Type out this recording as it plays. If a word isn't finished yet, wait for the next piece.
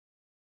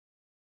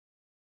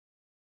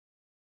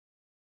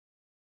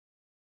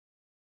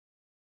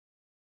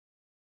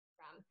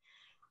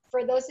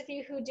For those of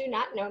you who do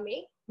not know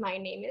me, my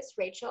name is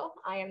Raechel.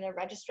 I am the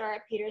Registrar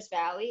at Peters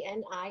Valley,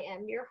 and I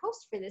am your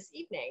host for this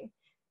evening.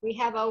 We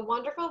have a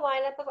wonderful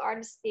lineup of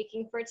artists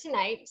speaking for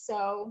tonight,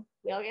 so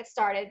we'll get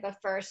started, but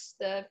first,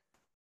 the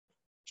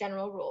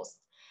general rules.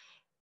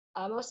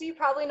 Most of you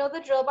probably know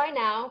the drill by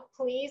now.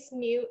 Please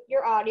mute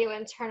your audio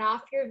and turn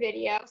off your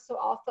video so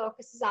all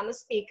focus is on the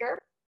speaker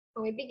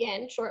when we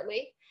begin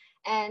shortly.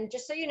 And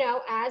just so you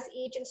know, as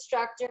each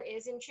instructor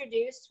is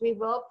introduced, we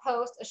will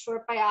post a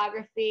short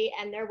biography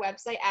and their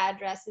website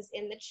addresses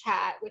in the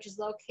chat, which is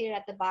located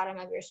at the bottom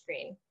of your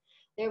screen.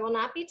 There will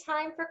not be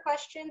time for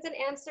questions and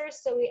answers,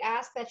 so we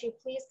ask that you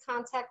please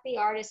contact the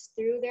artists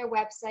through their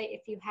website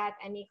if you have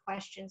any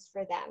questions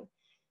for them.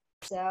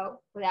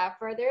 So without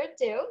further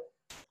ado,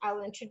 I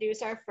will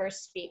introduce our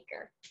first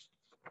speaker,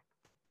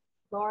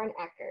 Lauren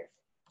Eckert.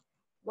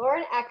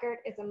 Lauren Eckert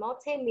is a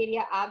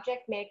multimedia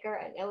object maker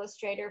and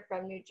illustrator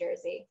from New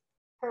Jersey.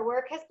 Her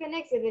work has been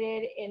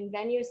exhibited in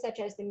venues such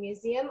as the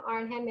Museum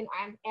Arnhem in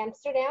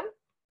Amsterdam,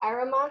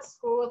 Aramont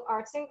School of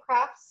Arts and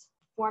Crafts,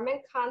 Form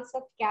and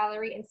Concept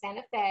Gallery in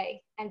Santa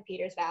Fe, and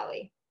Peters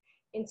Valley.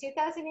 In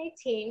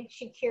 2018,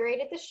 she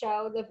curated the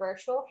show The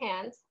Virtual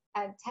Hand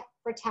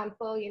for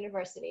Temple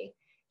University.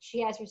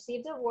 She has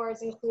received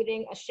awards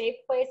including a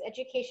Shapeways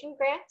Education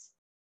Grant,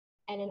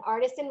 and an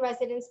artist in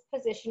residence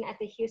position at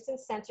the Houston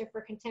Center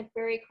for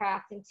Contemporary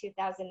Craft in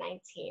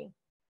 2019.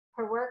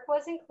 Her work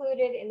was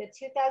included in the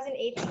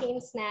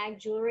 2018 SNAG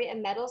Jewelry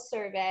and Metal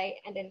Survey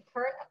and in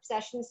Current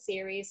Obsession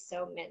series,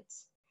 So Mint.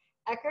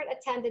 Eckert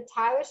attended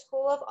Tyler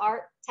School of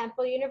Art,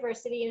 Temple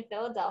University in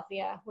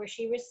Philadelphia, where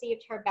she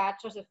received her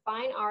Bachelor's of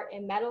Fine Art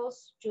in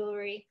Metals,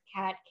 Jewelry,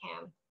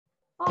 CAD/CAM.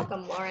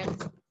 Welcome, Lauren.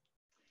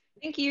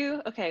 Thank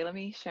you. Okay, let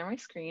me share my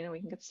screen and we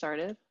can get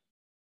started.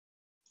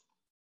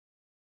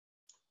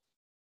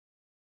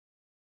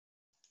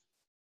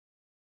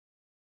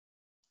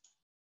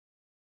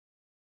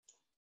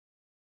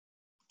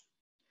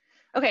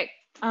 Okay,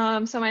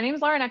 so my name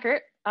is Lauren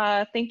Eckert.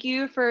 Thank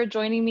you for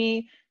joining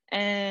me,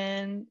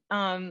 and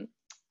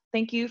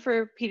thank you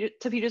to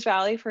Peters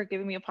Valley for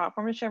giving me a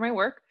platform to share my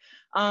work.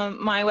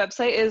 My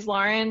website is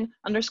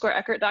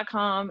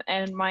lauren_eckert.com,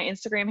 and my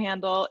Instagram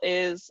handle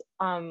is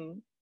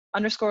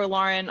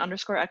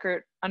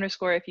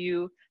 _Lauren_Eckert_. If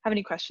you have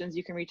any questions,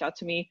 you can reach out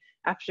to me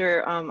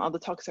after all the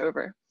talks are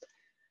over.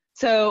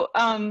 So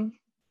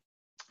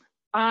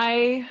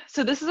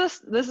this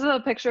is a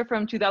picture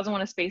from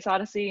 2001: A Space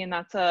Odyssey, and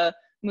that's a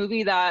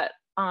movie that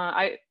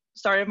I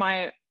started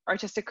my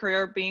artistic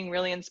career being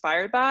really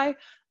inspired by.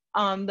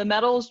 The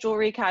Metals,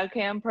 Jewelry,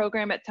 CAD/CAM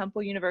program at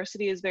Temple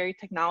University is very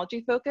technology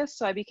focused,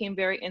 so I became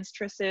very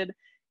interested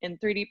in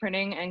 3D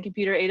printing and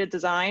computer aided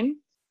design.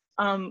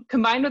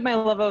 Combined with my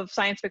love of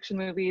science fiction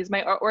movies,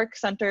 my artwork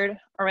centered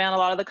around a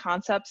lot of the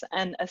concepts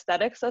and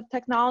aesthetics of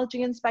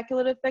technology and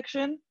speculative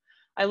fiction.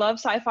 I love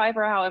sci-fi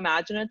for how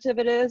imaginative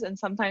it is, and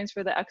sometimes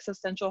for the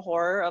existential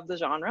horror of the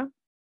genre.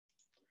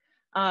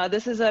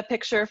 This is a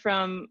picture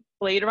from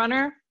Blade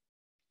Runner.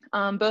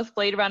 Both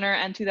Blade Runner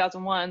and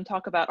 2001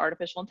 talk about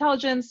artificial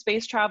intelligence,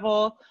 space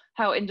travel,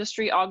 how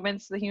industry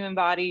augments the human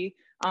body,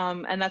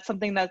 and that's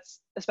something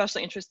that's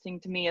especially interesting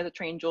to me as a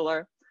trained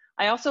jeweler.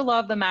 I also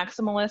love the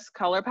maximalist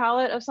color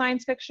palette of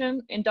science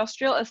fiction.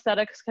 Industrial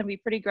aesthetics can be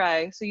pretty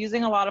gray, so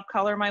using a lot of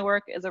color in my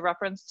work is a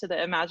reference to the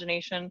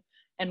imagination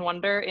and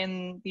wonder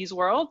in these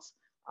worlds.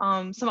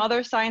 Some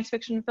other science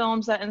fiction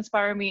films that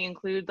inspire me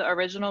include the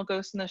original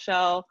Ghost in the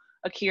Shell,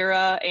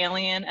 Akira,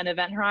 Alien, and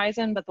Event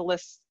Horizon, but the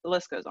list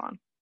goes on.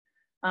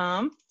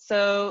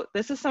 So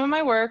this is some of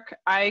my work.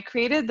 I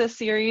created this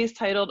series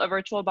titled A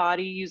Virtual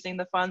Body using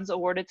the funds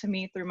awarded to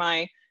me through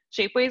my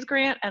Shapeways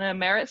grant and a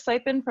merit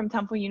stipend from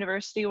Temple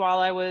University while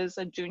I was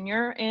a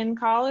junior in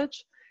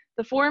college.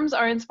 The forms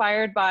are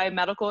inspired by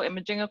medical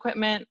imaging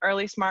equipment,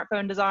 early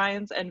smartphone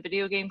designs, and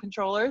video game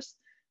controllers.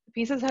 The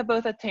pieces have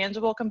both a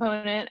tangible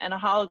component and a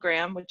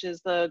hologram, which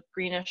is the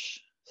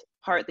greenish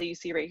part that you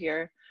see right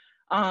here,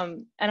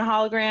 and a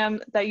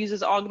hologram that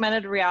uses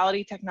augmented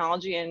reality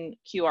technology and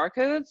QR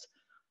codes.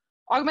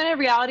 Augmented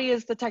reality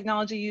is the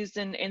technology used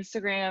in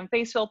Instagram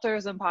face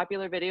filters and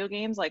popular video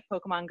games like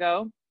Pokemon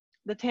Go.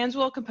 The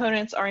tangible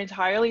components are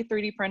entirely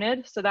 3D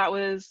printed, so that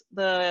was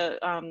the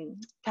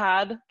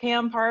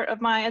CAD/CAM part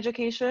of my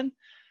education.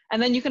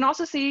 And then you can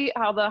also see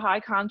how the high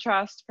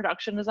contrast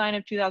production design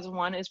of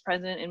 2001 is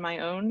present in my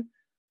own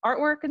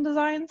artwork and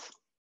designs.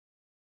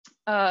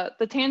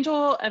 The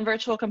tangible and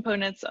virtual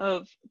components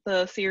of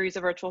the series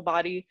of Virtual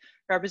Body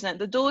represent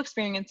the dual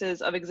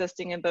experiences of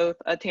existing in both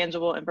a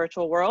tangible and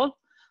virtual world.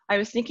 I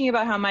was thinking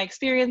about how my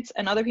experience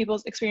and other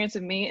people's experience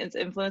of me is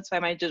influenced by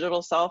my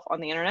digital self on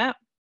the internet.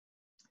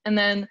 And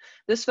then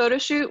this photo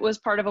shoot was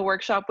part of a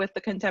workshop with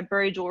the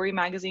contemporary jewelry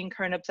magazine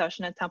Current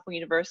Obsession at Temple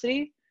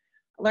University.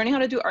 Learning how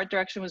to do art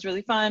direction was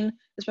really fun,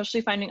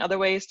 especially finding other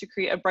ways to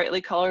create a brightly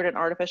colored and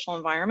artificial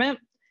environment.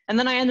 And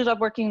then I ended up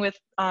working with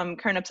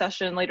Current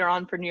Obsession later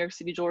on for New York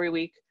City Jewelry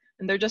Week.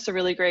 And they're just a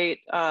really great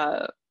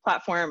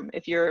platform.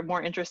 If you're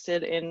more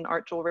interested in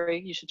art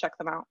jewelry, you should check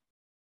them out.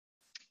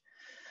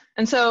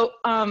 And so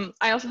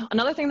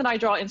another thing that I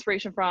draw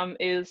inspiration from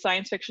is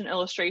science fiction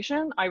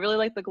illustration. I really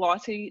like the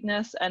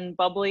glossiness and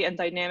bubbly and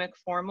dynamic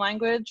form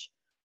language.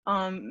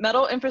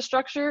 Metal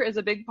infrastructure is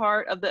a big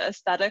part of the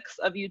aesthetics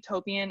of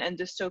utopian and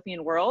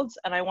dystopian worlds,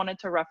 and I wanted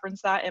to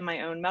reference that in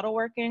my own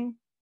metalworking.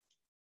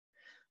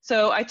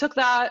 So I took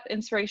that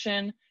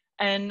inspiration,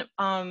 and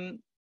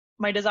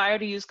my desire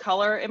to use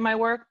color in my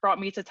work brought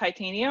me to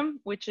titanium,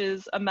 which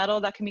is a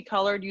metal that can be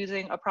colored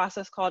using a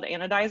process called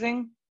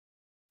anodizing.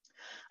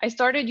 I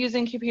started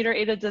using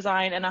computer-aided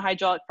design and a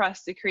hydraulic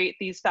press to create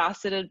these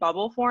faceted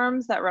bubble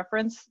forms that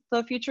reference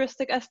the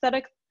futuristic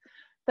aesthetic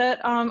that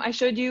I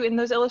showed you in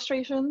those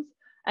illustrations.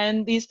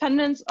 And these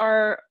pendants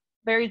are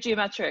very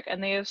geometric,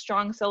 and they have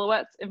strong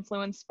silhouettes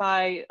influenced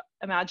by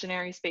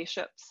imaginary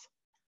spaceships.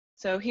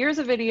 So here's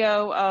a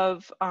video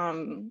of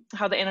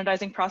how the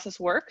anodizing process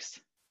works.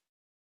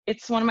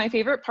 It's one of my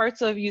favorite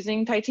parts of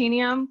using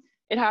titanium.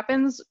 It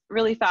happens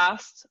really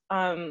fast,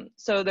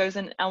 so there's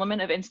an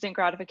element of instant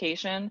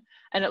gratification,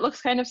 and it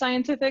looks kind of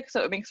scientific,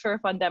 so it makes for a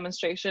fun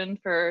demonstration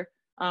for,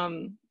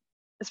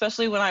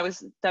 especially when I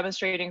was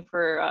demonstrating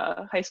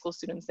for high school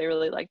students, they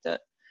really liked it.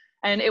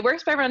 And it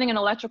works by running an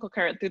electrical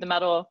current through the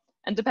metal,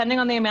 and depending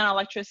on the amount of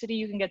electricity,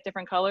 you can get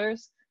different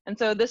colors. And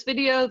so this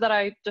video that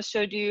I just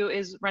showed you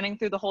is running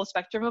through the whole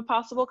spectrum of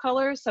possible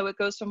colors. So it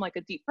goes from like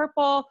a deep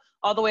purple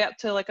all the way up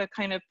to like a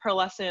kind of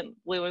pearlescent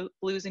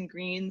blues and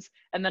greens,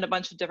 and then a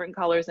bunch of different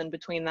colors in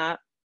between that.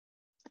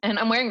 And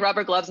I'm wearing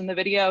rubber gloves in the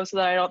video so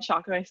that I don't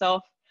shock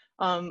myself,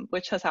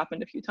 which has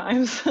happened a few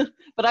times,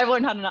 but I've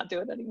learned how to not do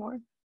it anymore.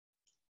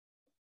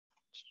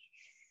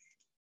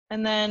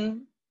 And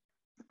then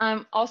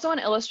I'm also an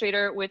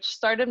illustrator, which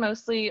started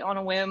mostly on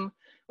a whim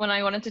when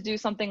I wanted to do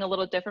something a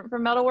little different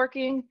from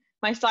metalworking.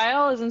 My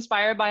style is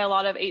inspired by a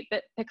lot of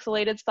 8-bit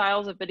pixelated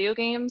styles of video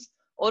games,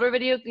 older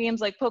video games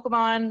like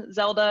Pokemon,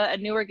 Zelda,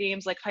 and newer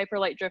games like Hyper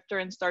Light Drifter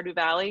and Stardew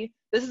Valley.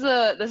 This is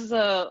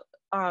a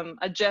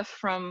GIF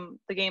from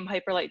the game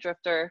Hyper Light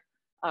Drifter,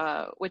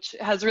 which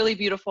has really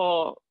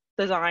beautiful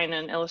design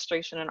and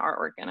illustration and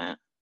artwork in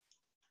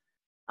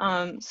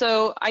it.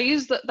 So I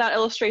used that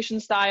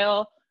illustration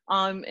style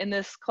in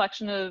this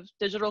collection of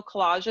digital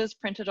collages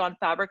printed on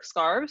fabric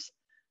scarves.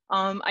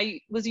 I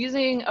was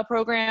using a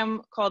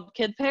program called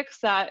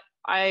KidPix that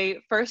I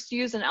first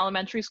used in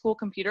elementary school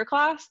computer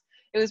class.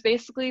 It was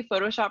basically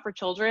Photoshop for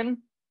children.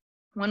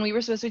 When we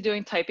were supposed to be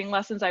doing typing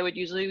lessons, I would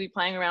usually be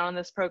playing around on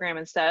this program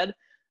instead.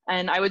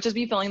 And I would just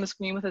be filling the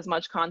screen with as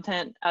much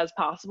content as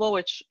possible,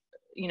 which,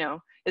 you know,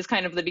 is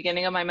kind of the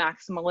beginning of my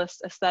maximalist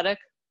aesthetic.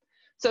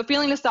 So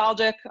feeling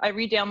nostalgic, I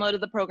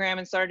re-downloaded the program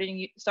and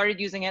started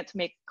using it to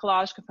make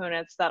collage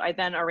components that I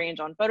then arrange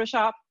on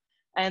Photoshop.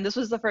 And this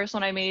was the first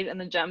one I made, and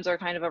the gems are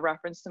kind of a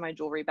reference to my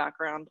jewelry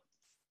background.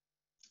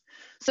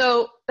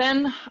 So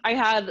then I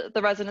had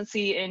the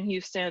residency in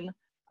Houston,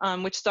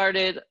 which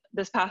started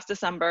this past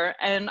December.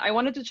 And I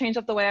wanted to change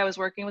up the way I was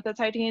working with the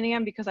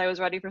titanium because I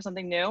was ready for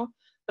something new,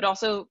 but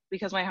also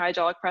because my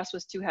hydraulic press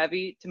was too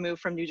heavy to move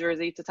from New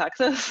Jersey to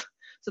Texas.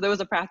 So there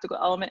was a practical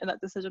element in that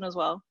decision as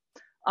well.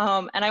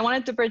 And I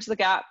wanted to bridge the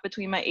gap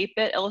between my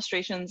 8-bit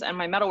illustrations and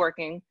my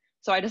metalworking.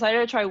 So I decided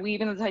to try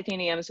weaving the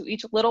titanium so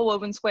each little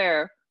woven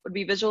square would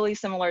be visually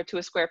similar to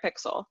a square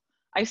pixel.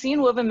 I've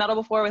seen woven metal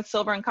before with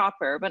silver and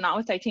copper, but not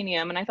with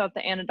titanium, and I thought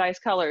the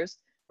anodized colors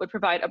would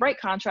provide a bright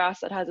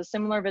contrast that has a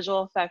similar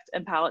visual effect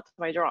and palette to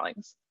my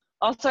drawings.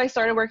 Also, I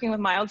started working with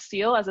mild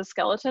steel as a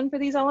skeleton for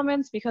these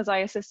elements because I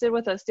assisted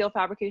with a steel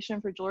fabrication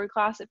for jewelry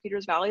class at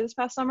Peters Valley this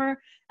past summer,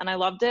 and I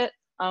loved it.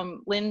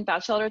 Lynn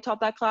Batchelder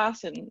taught that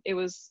class, and it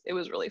was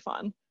really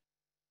fun.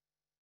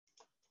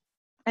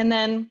 And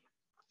then,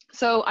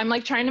 so I'm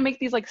like trying to make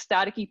these like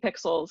staticky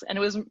pixels, and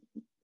it was,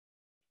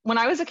 when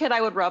I was a kid,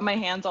 I would rub my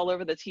hands all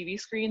over the TV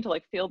screen to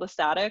like feel the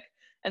static.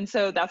 And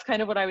so that's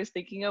kind of what I was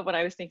thinking of when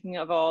I was thinking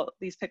of all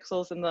these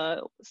pixels and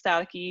the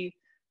staticky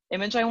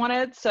image I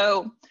wanted.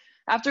 So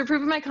after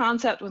proving my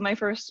concept with my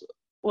first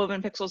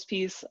woven pixels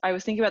piece, I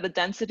was thinking about the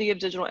density of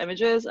digital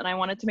images, and I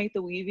wanted to make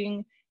the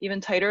weaving even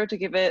tighter to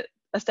give it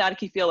a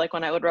staticky feel like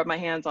when I would rub my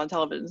hands on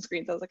television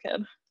screens as a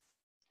kid.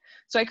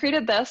 So I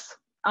created this,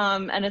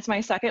 and it's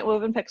my second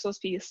woven pixels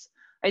piece.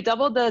 I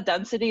doubled the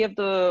density of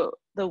the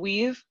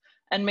weave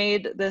and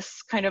made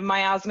this kind of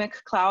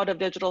miasmic cloud of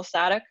digital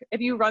static. If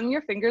you run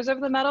your fingers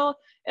over the metal,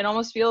 it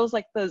almost feels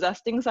like the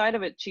zesting side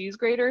of a cheese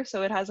grater,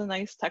 so it has a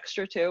nice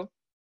texture too.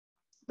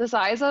 The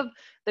size of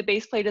the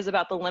base plate is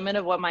about the limit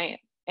of what my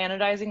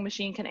anodizing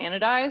machine can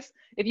anodize.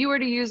 If you were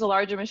to use a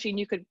larger machine,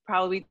 you could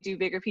probably do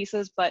bigger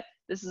pieces, but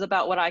this is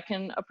about what I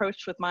can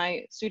approach with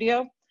my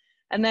studio.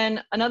 And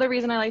then another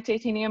reason I like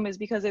titanium is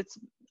because it's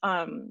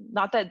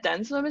not that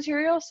dense of a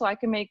material, so I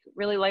can make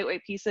really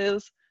lightweight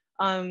pieces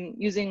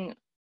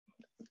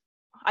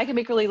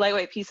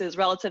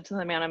relative to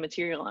the amount of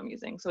material I'm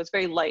using. So it's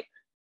very light.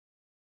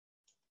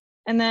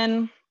 And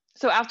then,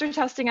 so after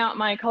testing out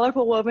my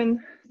colorful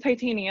woven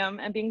titanium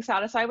and being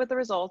satisfied with the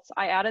results,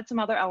 I added some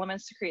other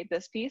elements to create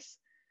this piece.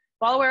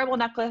 While a wearable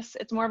necklace,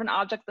 it's more of an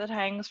object that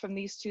hangs from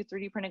these two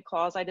 3D printed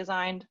claws I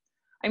designed.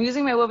 I'm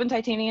using my woven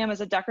titanium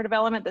as a decorative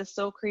element that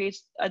still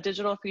creates a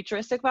digital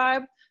futuristic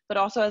vibe, but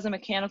also as a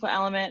mechanical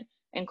element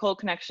and cold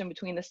connection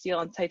between the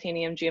steel and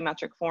titanium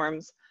geometric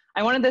forms.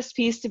 I wanted this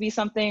piece to be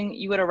something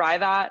you would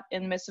arrive at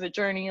in the midst of a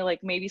journey, like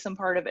maybe some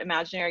part of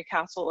imaginary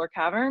castle or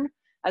cavern,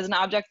 as an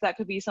object that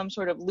could be some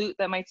sort of loot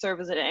that might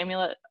serve as an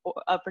amulet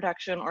of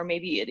protection, or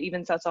maybe it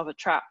even sets off a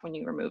trap when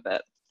you remove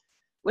it,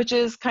 which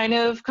is kind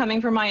of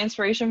coming from my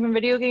inspiration from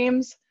video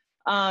games.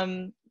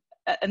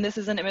 And this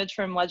is an image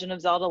from Legend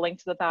of Zelda: Link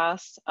to the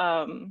Past.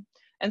 And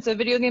so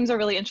video games are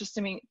really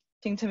interesting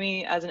to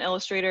me as an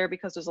illustrator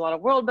because there's a lot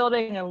of world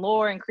building and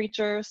lore and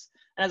creatures,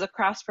 and as a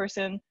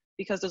craftsperson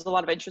because there's a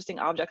lot of interesting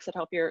objects that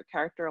help your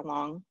character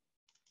along.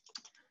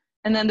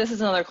 And then this is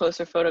another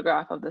closer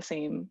photograph of the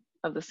same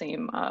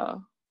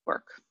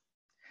work.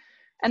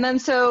 And then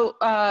so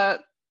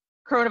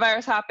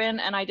coronavirus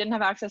happened and I didn't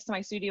have access to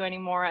my studio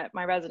anymore at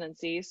my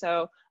residency.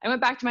 So I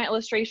went back to my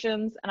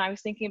illustrations and I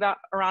was thinking about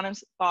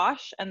Hieronymus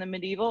Bosch and the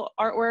medieval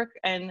artwork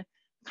and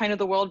kind of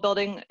the world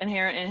building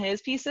inherent in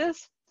his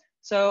pieces.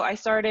 So I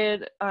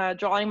started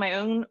drawing my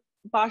own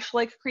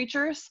Bosch-like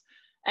creatures,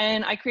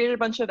 and I created a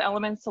bunch of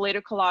elements to later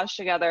collage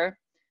together,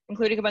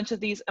 including a bunch of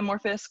these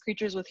amorphous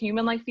creatures with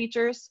human-like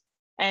features.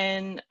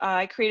 And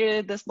I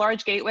created this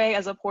large gateway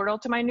as a portal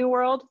to my new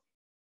world.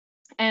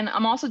 And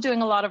I'm also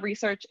doing a lot of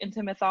research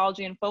into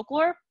mythology and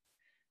folklore.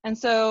 And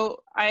so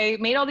I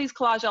made all these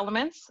collage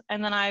elements,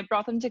 and then I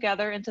brought them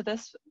together into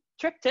this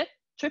triptych.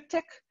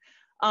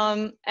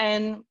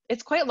 And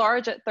it's quite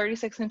large at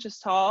 36 inches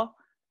tall.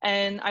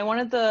 And I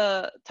wanted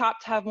the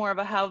top to have more of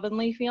a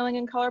heavenly feeling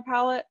and color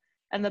palette,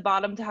 and the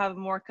bottom to have a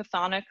more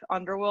chthonic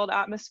underworld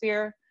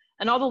atmosphere.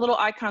 And all the little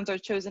icons are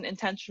chosen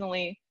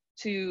intentionally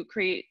to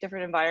create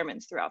different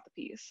environments throughout the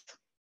piece.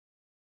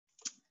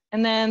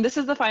 And then this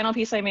is the final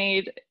piece I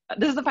made.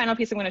 This is the final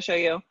piece I'm going to show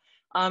you.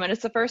 And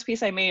it's the first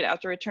piece I made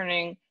after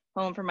returning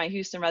home from my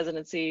Houston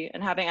residency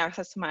and having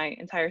access to my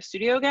entire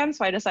studio again.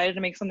 So I decided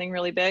to make something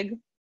really big.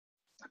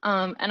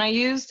 And I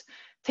used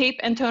tape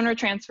and toner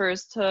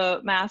transfers to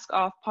mask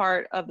off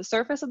part of the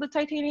surface of the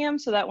titanium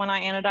so that when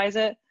I anodize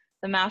it,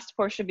 the masked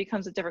portion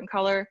becomes a different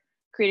color,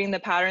 creating the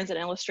patterns and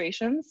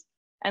illustrations.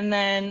 And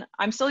then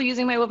I'm still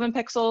using my woven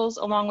pixels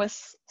along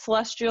with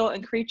celestial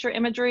and creature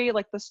imagery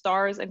like the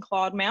stars and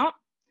clawed mount.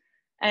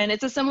 And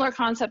it's a similar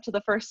concept to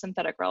the first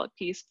synthetic relic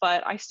piece,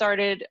 but I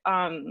started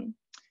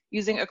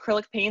using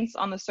acrylic paints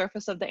on the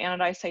surface of the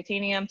anodized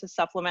titanium to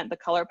supplement the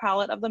color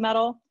palette of the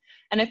metal.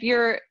 And if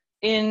you're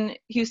in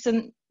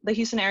Houston, the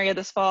Houston area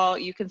this fall,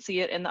 you can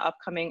see it in the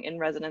upcoming In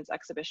Residence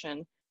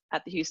exhibition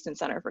at the Houston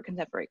Center for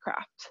Contemporary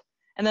Craft.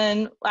 And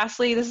then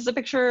lastly, this is a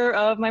picture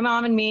of my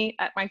mom and me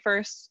at my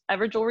first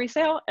ever jewelry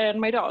sale and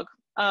my dog.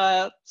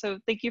 So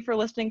thank you for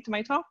listening to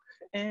my talk,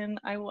 and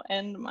I will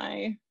end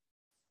my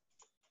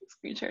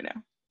screen share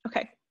now.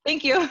 Okay,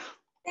 thank you.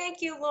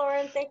 Thank you,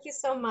 Lauren. Thank you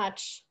so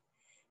much.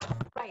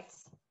 Right.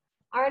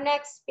 Our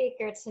next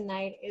speaker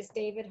tonight is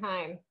David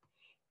Heim.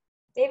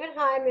 David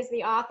Heim is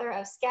the author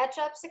of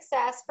SketchUp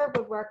Success for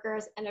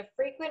Woodworkers and a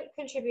frequent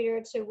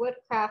contributor to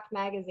Woodcraft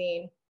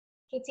magazine.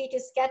 He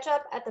teaches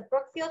SketchUp at the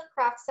Brookfield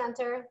Craft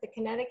Center, the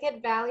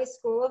Connecticut Valley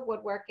School of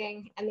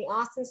Woodworking, and the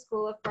Austin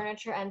School of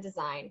Furniture and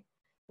Design.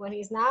 When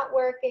he's not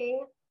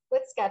working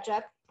with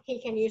SketchUp, he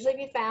can usually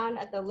be found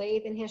at the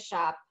lathe in his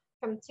shop.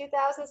 From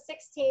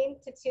 2016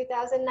 to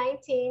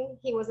 2019,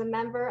 he was a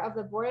member of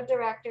the board of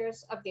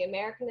directors of the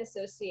American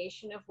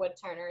Association of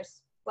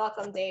Woodturners.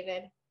 Welcome,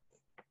 David.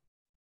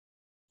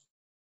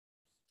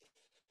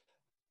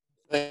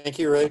 Thank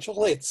you,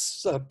 Rachel.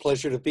 It's a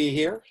pleasure to be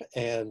here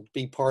and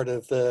be part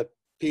of the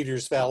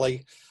Peters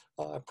Valley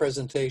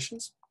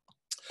presentations.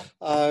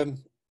 I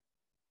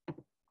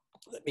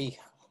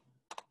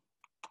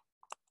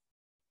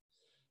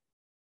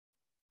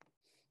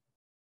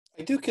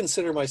do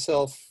consider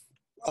myself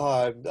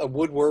a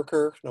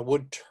woodworker and a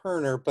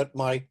woodturner, but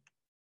my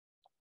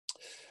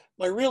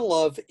real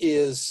love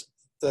is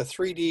the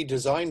 3D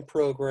design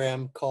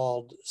program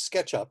called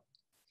SketchUp.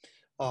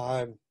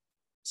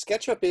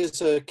 SketchUp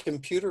is a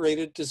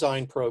computer-aided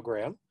design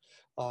program,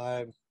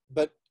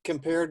 but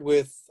compared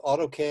with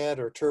AutoCAD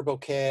or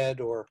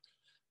TurboCAD or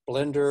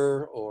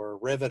Blender or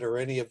Revit or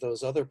any of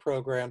those other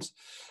programs,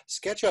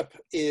 SketchUp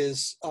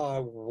is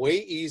way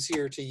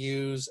easier to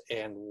use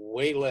and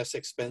way less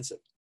expensive.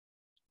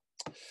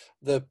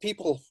 The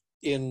people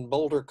in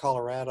Boulder,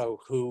 Colorado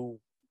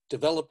who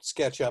developed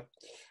SketchUp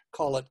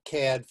call it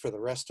CAD for the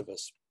rest of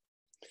us.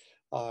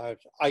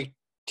 I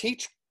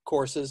teach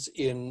courses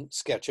in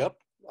SketchUp.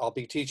 I'll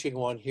be teaching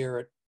one here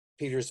at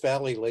Peters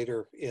Valley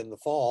later in the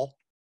fall.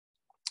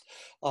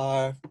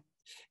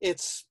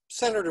 It's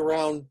centered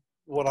around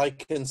what I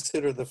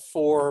consider the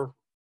 4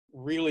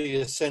 really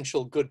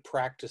essential good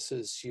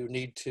practices you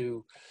need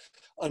to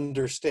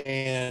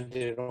understand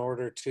in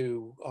order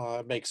to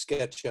make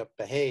SketchUp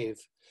behave.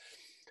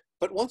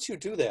 But once you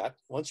do that,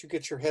 once you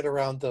get your head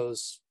around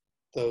those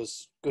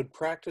good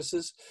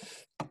practices,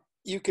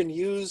 you can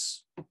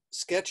use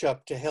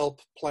SketchUp to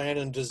help plan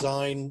and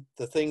design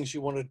the things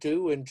you want to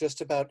do in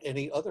just about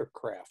any other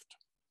craft.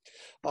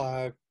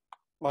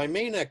 My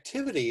main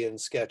activity in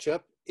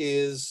SketchUp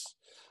is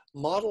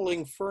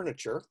modeling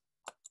furniture.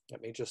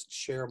 Let me just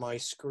share my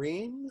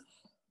screen.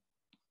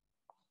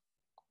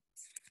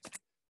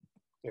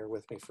 Bear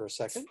with me for a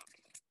second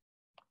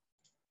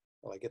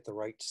while I get the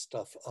right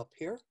stuff up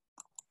here.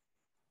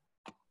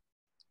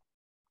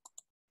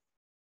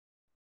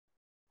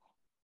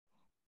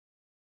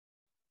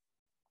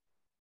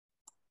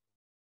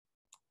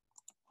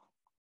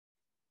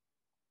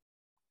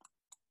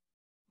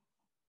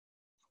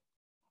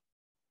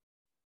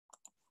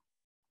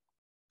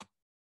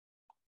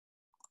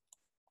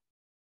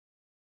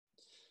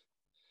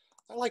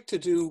 I like to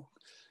do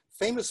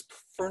famous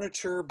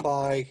furniture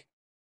by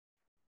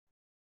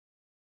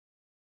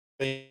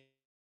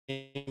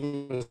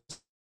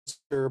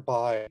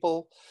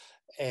people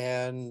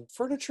and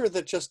furniture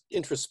that just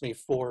interests me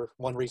for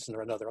one reason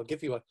or another. I'll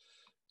give you a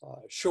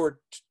short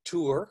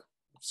tour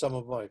of some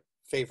of my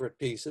favorite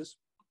pieces.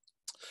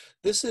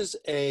 This is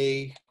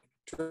a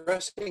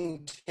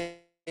dressing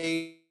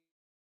table,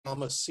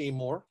 Thomas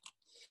Seymour,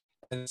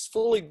 and it's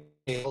fully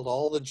detailed.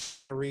 All the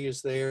jewelry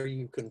is there.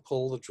 You can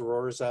pull the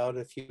drawers out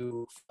if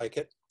you like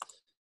it.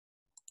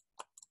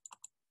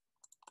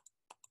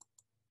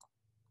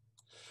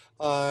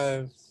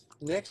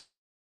 Next,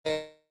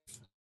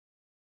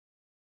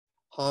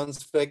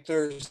 Hans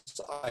Wegner's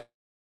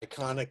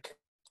iconic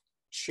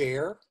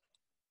chair,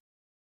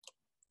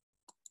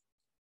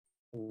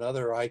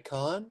 another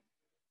icon.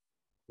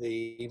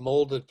 The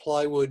molded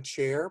plywood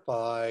chair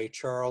by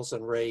Charles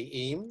and Ray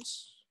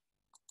Eames.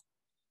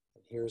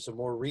 And here's a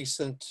more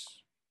recent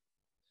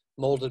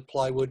molded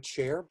plywood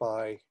chair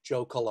by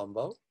Joe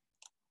Colombo.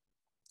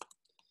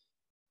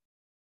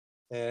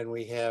 And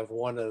we have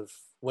one of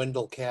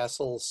Wendell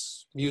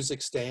Castle's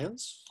music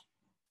stands.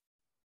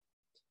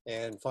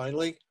 And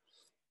finally,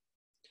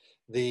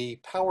 the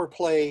Power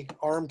Play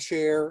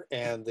armchair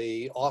and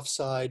the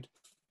offside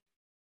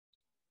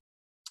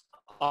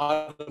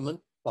ottoman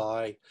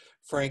by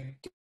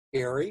Frank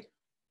Gehry,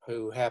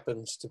 who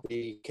happens to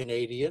be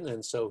Canadian,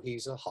 and so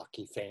he's a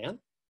hockey fan.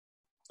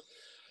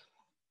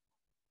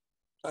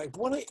 I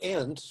want to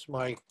end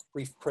my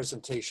brief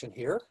presentation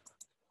here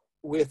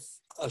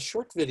with a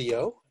short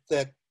video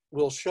that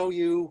will show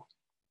you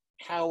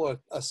how a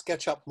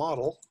SketchUp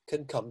model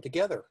can come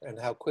together and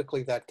how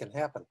quickly that can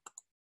happen.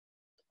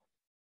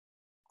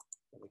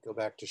 Let me go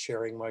back to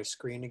sharing my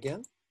screen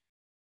again.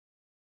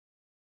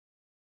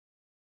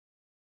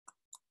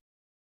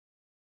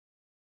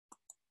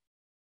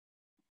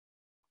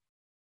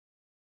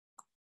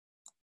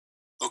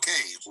 Okay,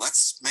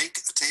 let's make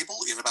a table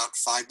in about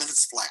 5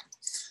 minutes flat.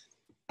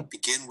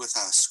 Begin with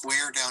a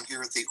square down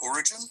here at the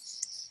origin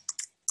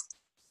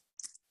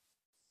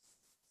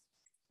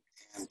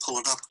and pull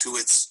it up to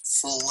its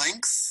full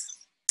length,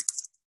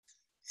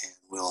 and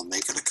we'll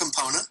make it a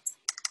component.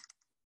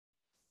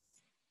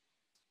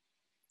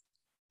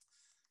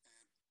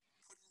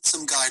 Put in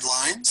some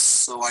guidelines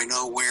so I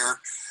know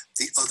where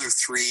the other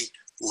 3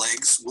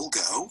 legs will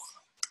go.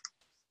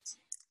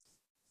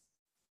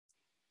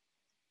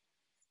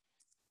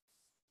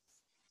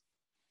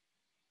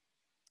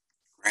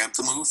 Grab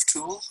the move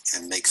tool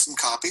and make some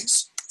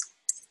copies.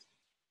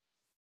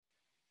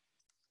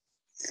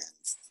 And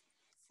flip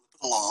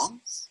it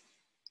along.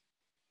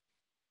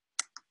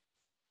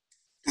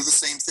 Do the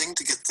same thing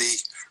to get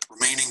the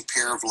remaining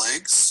pair of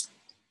legs.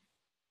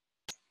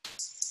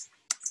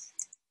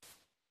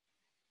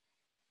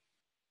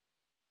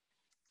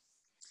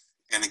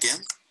 And again,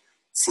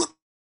 flip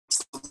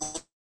them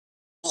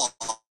along.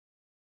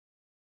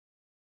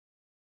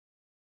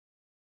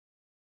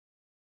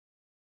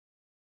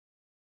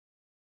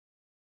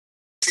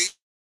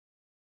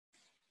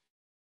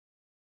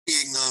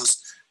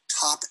 Those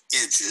top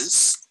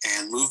edges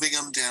and moving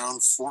them down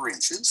 4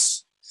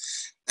 inches.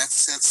 That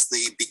sets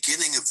the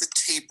beginning of the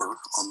taper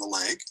on the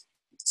leg.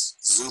 Let's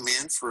zoom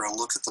in for a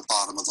look at the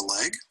bottom of the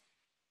leg.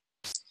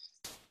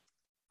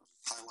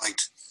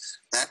 Highlight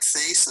that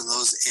face and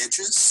those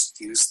edges.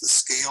 Use the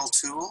scale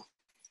tool.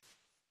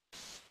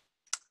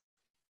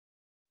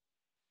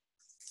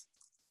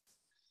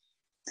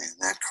 And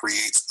that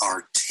creates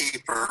our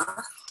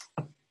taper.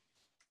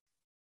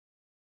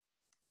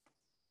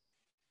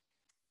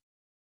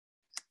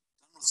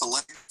 The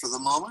leg for the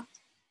moment.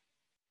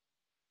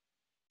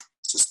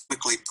 Just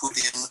quickly put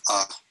in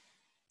a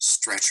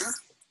stretcher,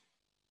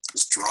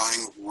 just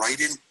drawing right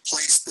in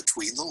place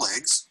between the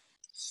legs.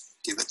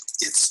 Give it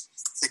its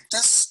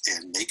thickness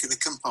and make it a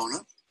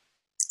component.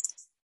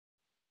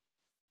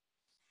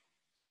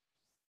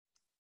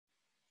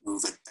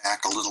 Move it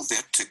back a little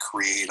bit to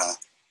create a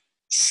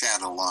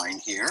shadow line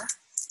here.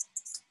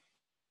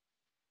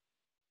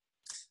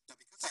 Now,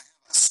 because I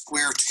have a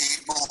square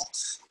table,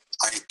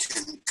 I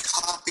can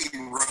copy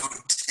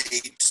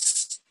rotate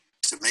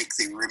to make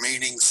the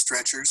remaining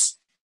stretchers.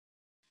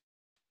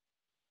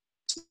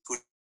 Put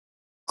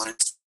on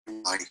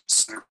my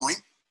center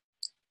point.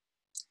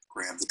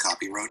 Grab the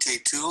copy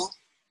rotate tool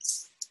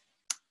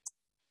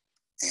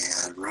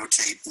and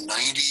rotate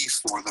 90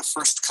 for the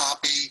first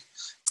copy.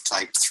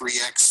 Type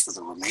 3x for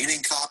the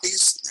remaining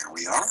copies. There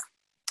we are.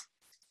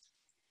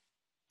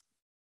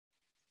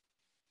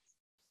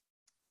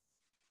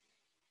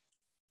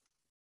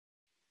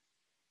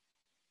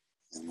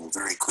 And we'll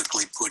very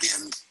quickly put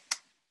in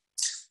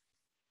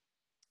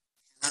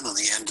on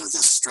the end of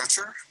this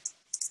stretcher,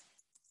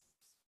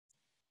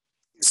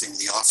 using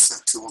the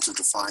offset tool to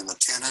define the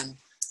tenon.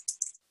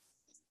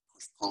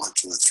 Pull it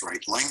to its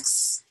right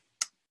length.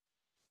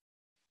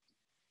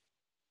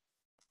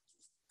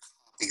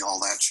 Copy all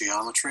that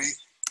geometry.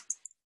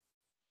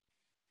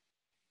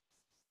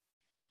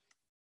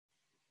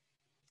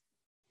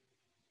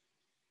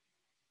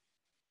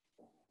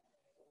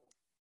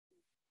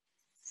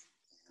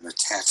 And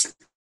attach it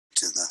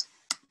to the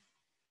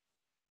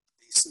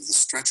base of the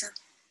stretcher.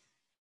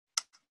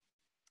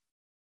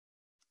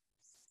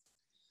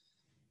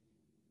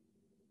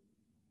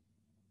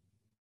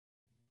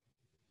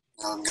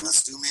 Now I'm going to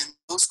zoom in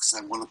those because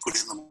I want to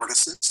put in the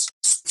mortises.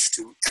 Switch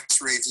to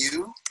X-ray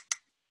view.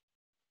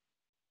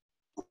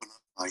 Open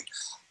up my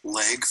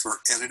leg for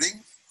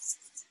editing.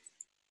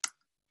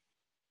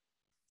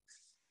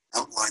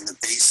 Outline the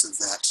base of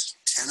that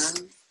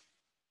tenon.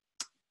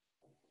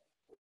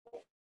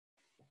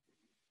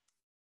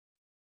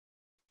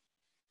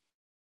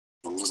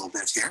 A little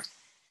bit here.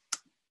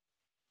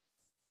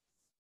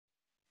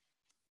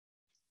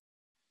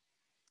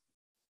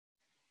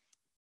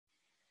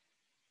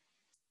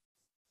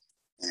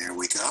 There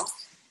we go.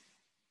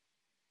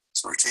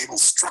 So our table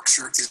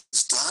structure is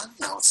done.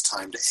 Now it's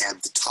time to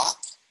add the top.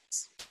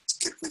 Let's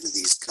get rid of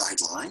these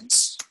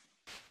guidelines.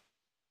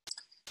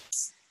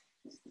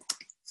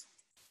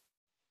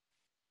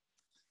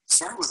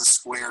 Start with a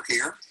square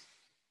here.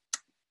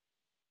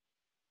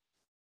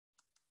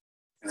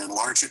 And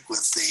enlarge it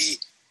with the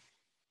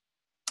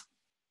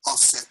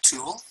offset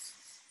tool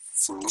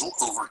for a little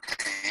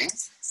overhang.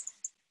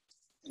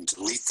 And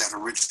delete that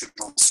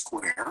original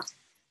square.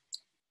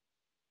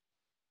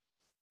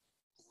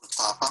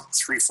 Top up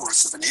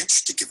 3/4 of an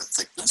inch to give it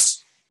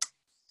thickness. Of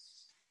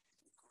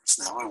course,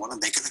 now I want to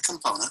make it a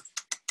component.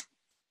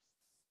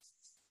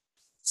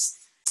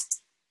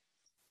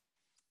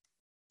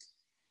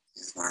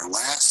 And our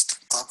last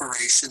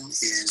operation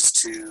is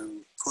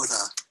to put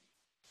a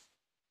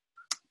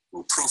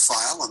little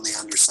profile on the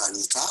underside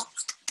of the top.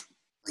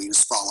 I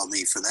use Follow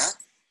Me for that.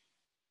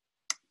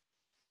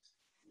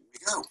 Here we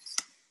go.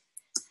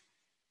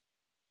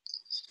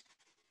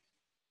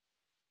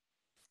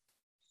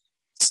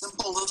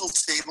 Simple little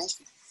table,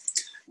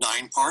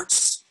 9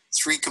 parts,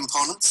 3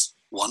 components,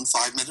 1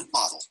 5-minute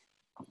model.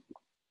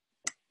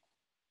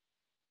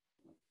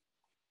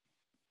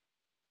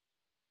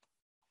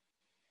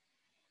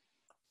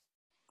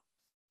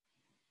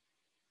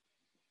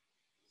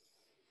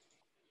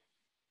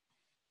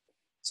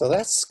 So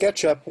that's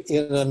SketchUp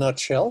in a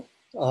nutshell.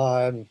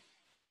 I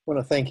want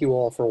to thank you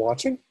all for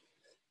watching.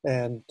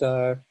 And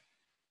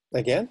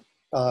again,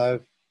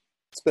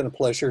 it's been a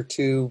pleasure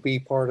to be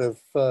part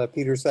of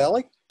Peters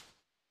Valley.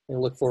 I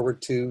look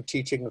forward to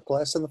teaching a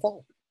class in the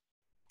fall.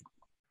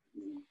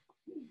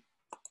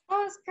 That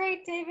was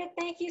great, David.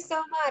 Thank you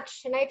so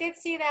much. And I did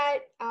see that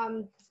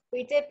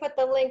we did put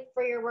the link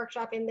for your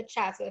workshop in the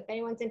chat. So if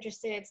anyone's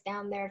interested, it's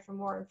down there for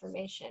more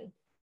information.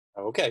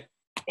 Okay.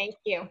 Thank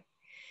you.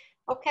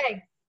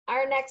 Okay,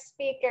 our next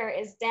speaker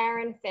is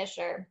Darren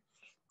Fisher.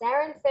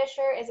 Darren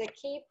Fisher is a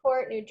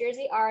Keyport, New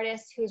Jersey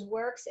artist whose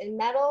works in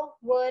metal,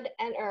 wood,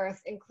 and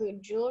earth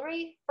include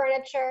jewelry,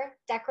 furniture,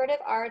 decorative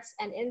arts,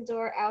 and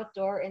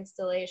indoor-outdoor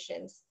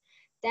installations.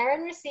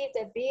 Darren received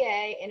a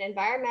BA in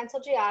Environmental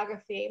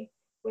Geography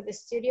with a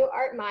Studio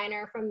Art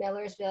minor from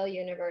Millersville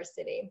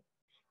University.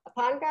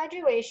 Upon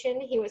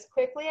graduation, he was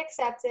quickly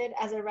accepted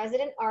as a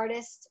resident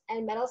artist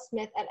and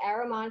metalsmith at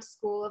Aramont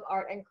School of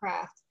Art and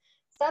Craft.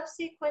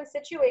 Subsequent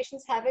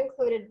situations have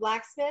included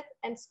blacksmith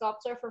and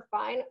sculptor for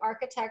fine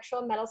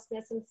architectural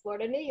metalsmiths in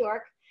Florida, New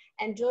York,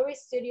 and jewelry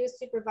studio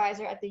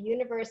supervisor at the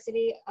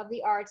University of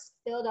the Arts,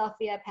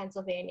 Philadelphia,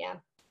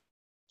 Pennsylvania.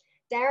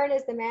 Darren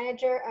is the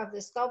manager of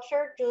the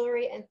Sculpture,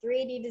 Jewelry, and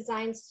 3D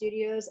Design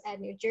Studios at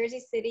New Jersey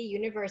City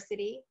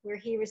University, where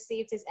he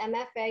received his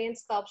MFA in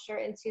Sculpture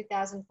in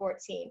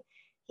 2014.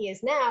 He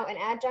is now an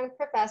adjunct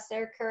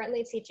professor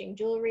currently teaching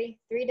jewelry,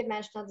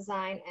 3-dimensional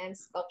design, and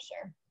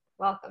sculpture.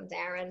 Welcome,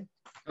 Darren.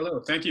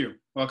 Hello, thank you.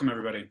 Welcome,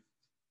 everybody.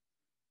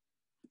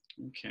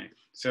 Okay,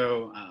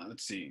 so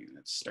let's see.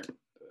 Let's start the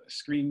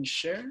screen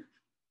share.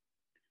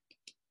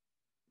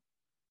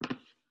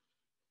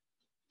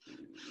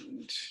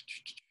 And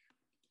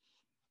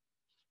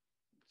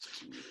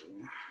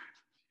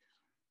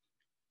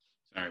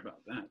sorry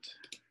about that.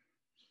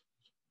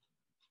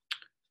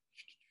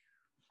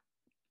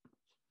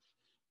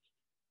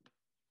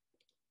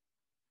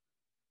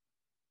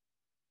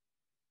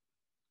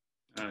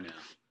 Oh no.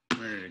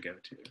 Where did it go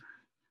to?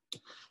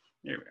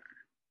 Here we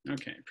are.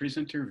 Okay,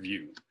 presenter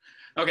view.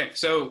 Okay,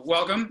 so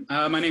welcome.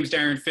 My name is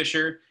Darren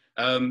Fisher.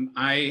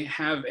 I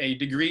have a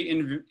degree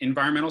in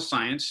environmental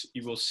science.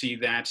 You will see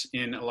that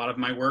in a lot of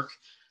my work.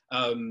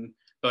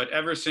 But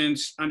ever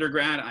since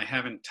undergrad, I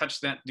haven't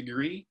touched that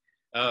degree.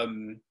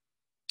 I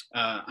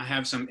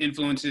have some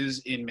influences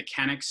in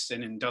mechanics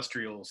and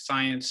industrial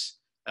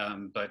science,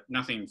 but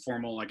nothing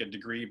formal like a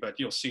degree, but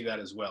you'll see that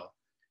as well.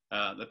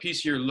 The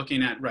piece you're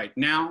looking at right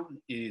now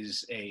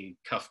is a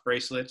cuff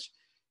bracelet.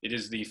 It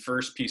is the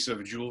first piece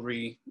of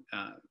jewelry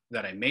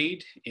that I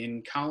made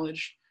in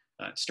college,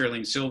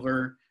 sterling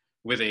silver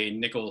with a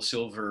nickel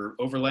silver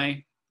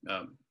overlay.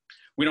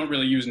 We don't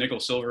really use nickel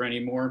silver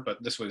anymore,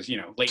 but this was,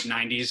 late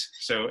 90s,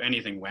 so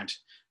anything went.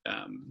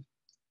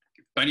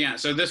 But yeah,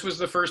 so this was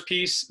the first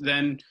piece.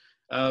 Then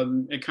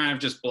it kind of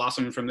just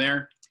blossomed from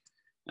there.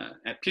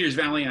 At Peters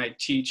Valley, I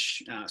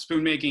teach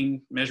spoon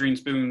making, measuring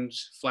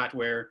spoons,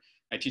 flatware.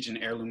 I teach an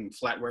heirloom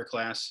flatware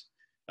class.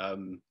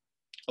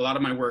 A lot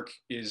of my work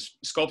is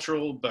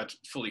sculptural, but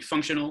fully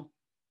functional.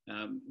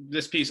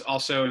 This piece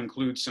also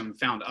includes some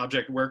found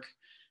object work.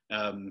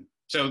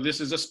 So this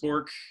is a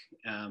spork.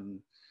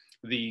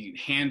 The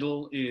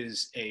handle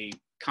is a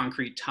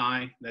concrete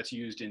tie that's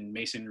used in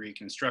masonry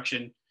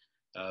construction.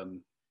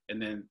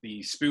 And then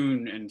the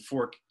spoon and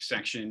fork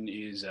section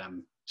is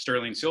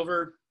sterling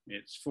silver.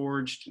 It's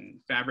forged and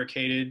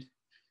fabricated.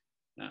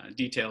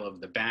 Detail of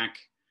the back.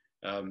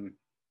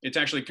 It's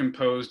actually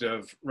composed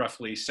of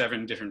roughly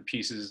 7 different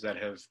pieces that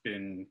have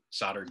been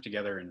soldered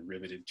together and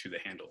riveted to the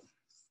handle.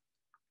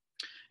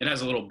 It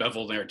has a little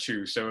bevel there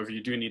too, so if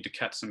you do need to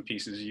cut some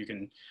pieces, you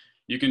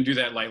can do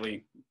that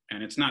lightly,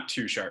 and it's not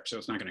too sharp, so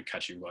it's not going to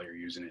cut you while you're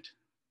using it.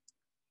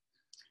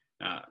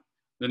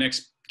 The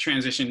next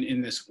transition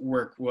in this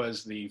work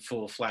was the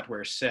full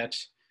flatware set.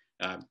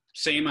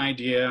 Same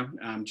idea,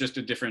 just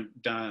a different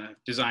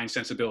design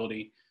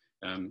sensibility.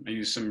 I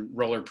used some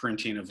roller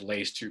printing of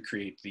lace to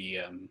create the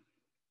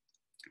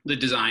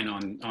design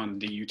on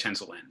the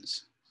utensil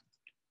ends.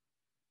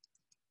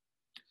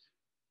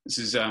 This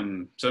is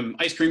some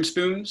ice cream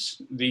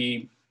spoons.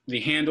 The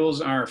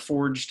handles are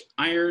forged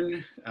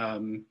iron.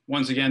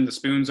 Once again, the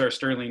spoons are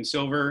sterling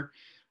silver.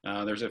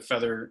 There's a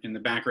feather in the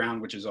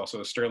background, which is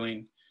also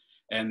sterling.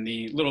 And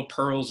the little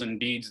pearls and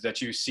beads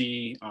that you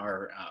see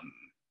are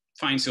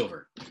fine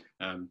silver.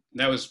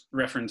 That was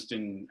referenced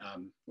in,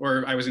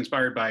 or I was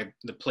inspired by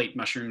the plate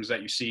mushrooms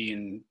that you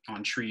see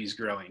on trees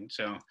growing.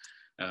 So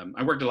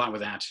I worked a lot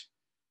with that.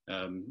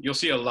 You'll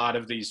see a lot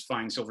of these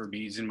fine silver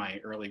beads in my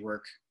early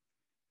work,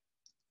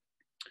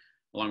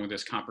 along with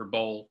this copper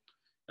bowl.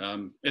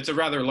 It's a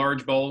rather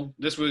large bowl.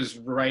 This was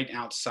right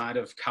outside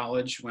of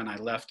college when I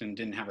left and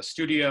didn't have a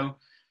studio.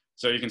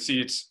 So you can see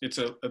it's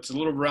a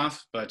little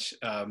rough, but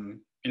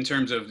in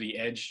terms of the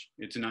edge,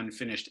 it's an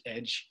unfinished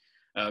edge.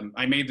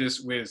 I made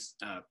this with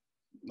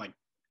like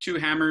 2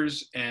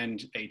 hammers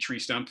and a tree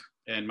stump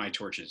and my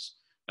torches.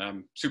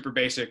 Super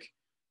basic,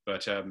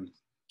 but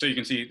so you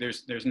can see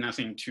there's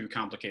nothing too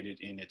complicated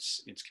in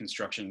its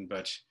construction,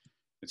 but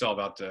it's all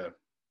about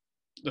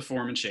the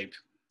form and shape.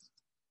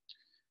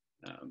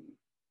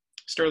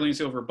 Sterling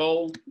silver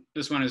bowl.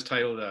 This one is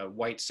titled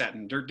White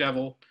Satin Dirt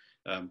Devil.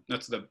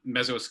 That's the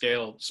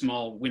mesoscale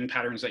small wind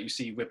patterns that you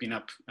see whipping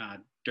up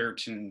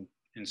dirt and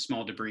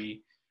small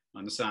debris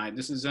on the side.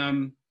 This is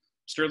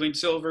sterling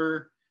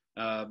silver.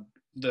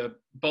 The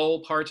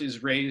bowl part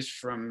is raised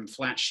from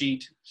flat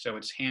sheet, so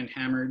it's hand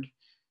hammered,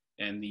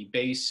 and the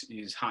base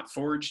is hot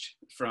forged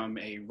from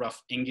a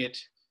rough ingot.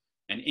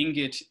 An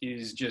ingot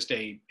is just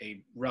a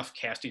rough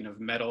casting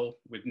of metal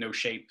with no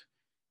shape,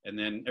 and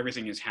then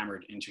everything is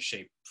hammered into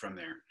shape from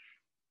there.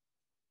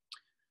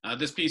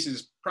 This piece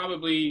is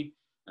probably,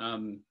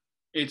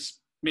 it's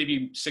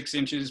maybe 6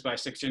 inches by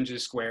 6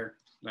 inches square,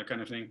 that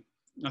kind of thing.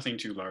 Nothing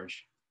too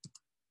large.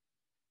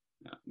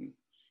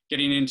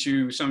 Getting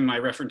into some of my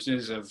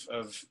references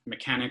of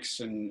mechanics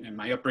and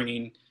my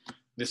upbringing,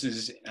 this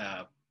is,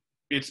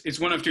 it's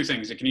one of 2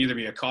 things. It can either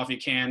be a coffee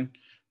can,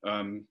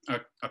 a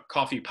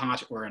coffee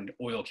pot, or an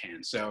oil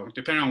can. So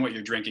depending on what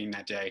you're drinking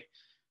that day.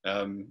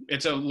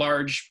 It's a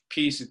large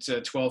piece. It's a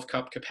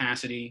 12-cup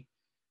capacity.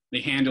 The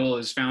handle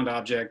is found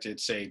object.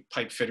 It's a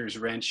pipe fitter's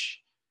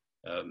wrench.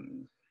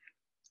 And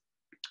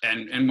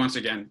once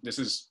again, this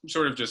is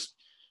sort of just,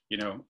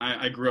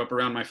 I grew up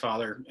around my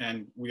father,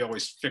 and we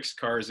always fixed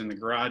cars in the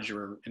garage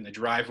or in the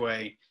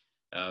driveway.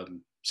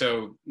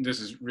 So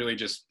this is really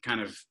just kind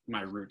of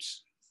my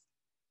roots.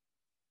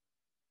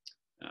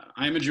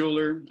 I am a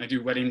jeweler. I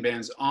do wedding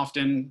bands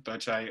often,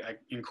 but I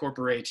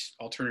incorporate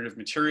alternative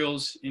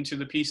materials into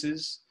the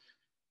pieces.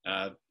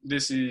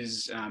 This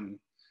is,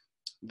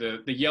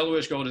 the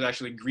yellowish gold is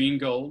actually green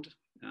gold.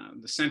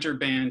 The center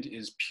band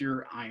is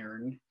pure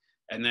iron,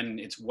 and then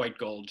it's white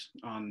gold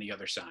on the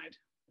other side.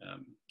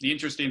 The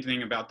interesting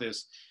thing about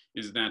this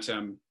is that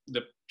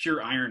the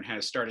pure iron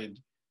has started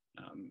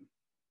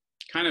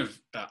kind of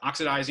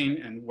oxidizing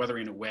and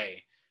weathering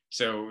away.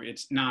 So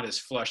it's not as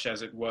flush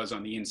as it was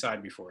on the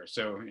inside before.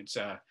 So it's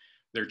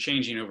they're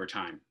changing over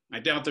time. I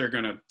doubt they're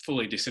going to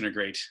fully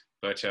disintegrate,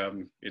 but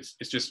it's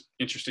just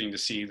interesting to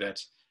see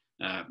that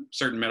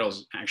certain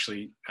metals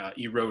actually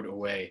erode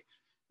away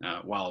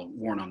while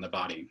worn on the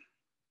body.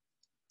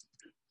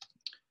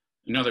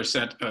 Another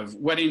set of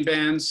wedding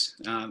bands.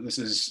 This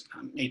is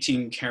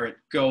 18 karat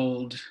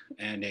gold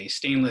and a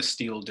stainless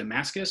steel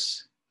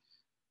Damascus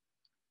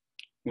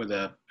with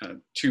a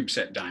tube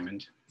set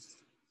diamond.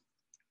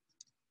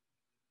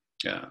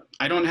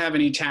 I don't have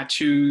any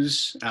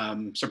tattoos,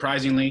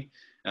 surprisingly.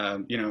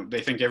 You know,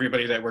 they think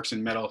everybody that works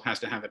in metal has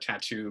to have a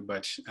tattoo,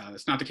 but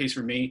that's not the case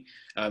for me.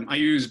 I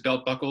use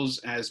belt buckles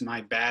as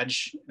my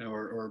badge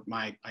or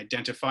my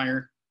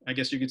identifier, I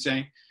guess you could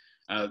say.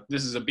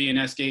 This is a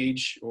B&S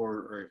gauge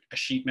or a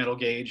sheet metal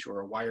gauge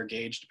or a wire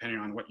gauge, depending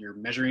on what you're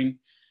measuring.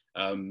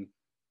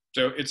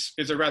 So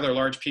it's a rather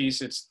large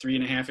piece. It's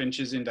 3.5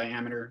 inches in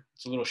diameter.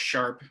 It's a little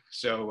sharp,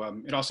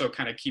 so it also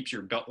kind of keeps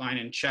your belt line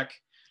in check.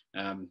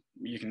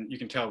 You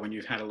can tell when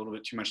you've had a little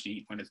bit too much to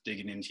eat when it's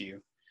digging into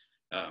you.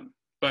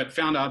 But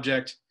found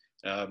object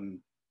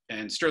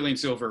and sterling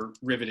silver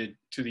riveted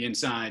to the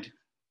inside,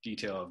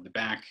 detail of the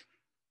back.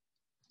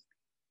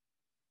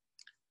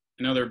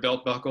 Another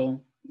belt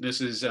buckle.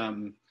 This is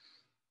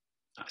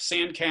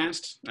sand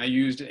cast. I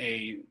used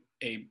a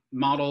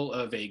model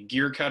of a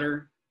gear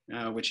cutter,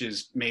 which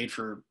is made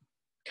for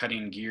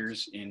cutting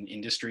gears in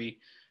industry.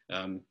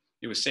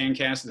 It was sand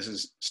cast. This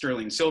is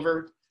sterling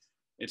silver.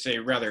 It's a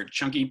rather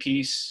chunky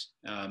piece.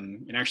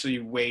 It actually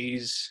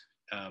weighs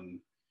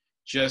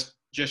just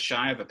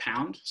shy of a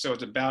pound. So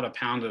it's about a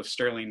pound of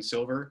sterling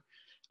silver.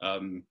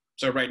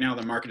 So right now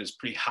the market is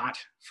pretty hot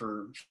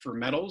for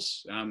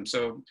metals.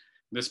 So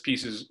this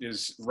piece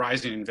is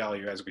rising in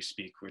value as we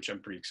speak, which I'm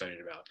pretty excited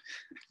about.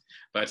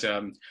 But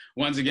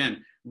once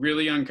again,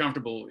 really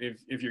uncomfortable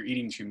if you're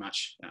eating too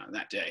much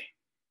that day.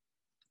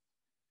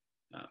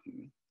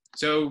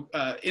 So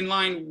in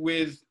line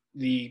with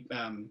the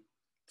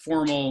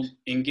formal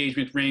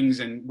engagement rings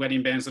and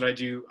wedding bands that I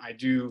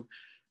do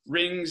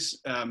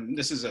rings.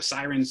 This is a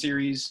siren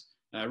series,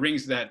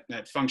 rings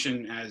that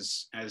function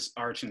as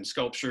art and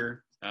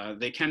sculpture.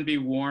 They can be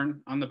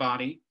worn on the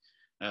body.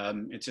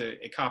 It's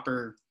a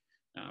copper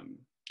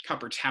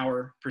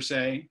tower per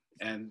se,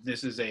 and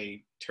this is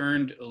a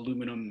turned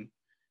aluminum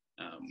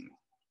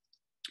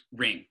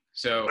ring.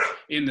 So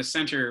in the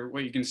center,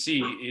 what you can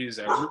see is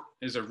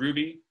a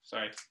ruby.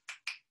 Sorry,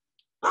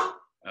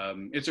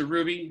 it's a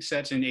ruby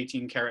set in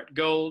 18 karat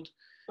gold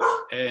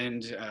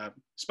and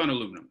spun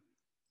aluminum.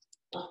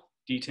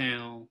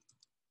 Detail,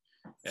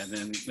 and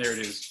then there it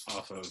is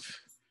off of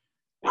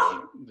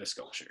the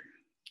sculpture.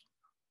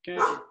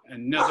 Okay,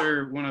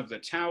 another one of the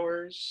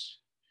towers.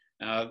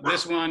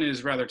 This one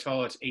is rather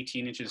tall. It's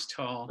 18 inches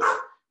tall.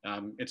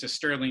 It's a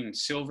sterling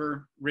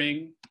silver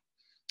ring.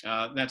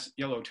 That's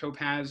yellow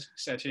topaz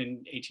set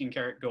in 18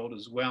 karat gold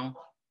as well.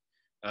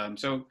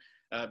 So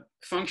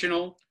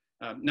functional,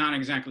 not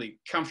exactly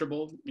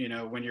comfortable. You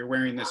know, when you're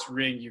wearing this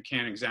ring, you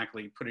can't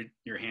exactly put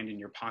your hand in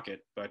your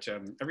pocket, but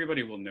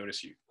everybody will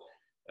notice you.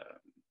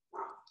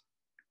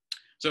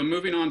 So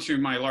moving on to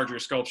my larger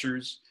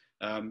sculptures,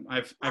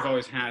 I've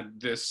always had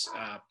this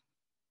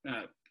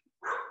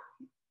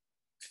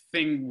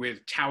thing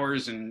with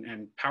towers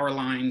and power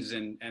lines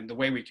and the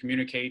way we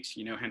communicate,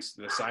 you know, hence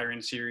the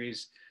siren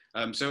series.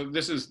 So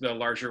this is the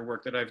larger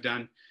work that I've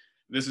done.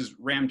 This is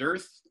rammed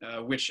earth,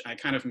 which I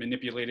kind of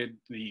manipulated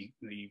the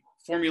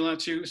formula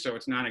to, so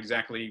it's not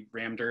exactly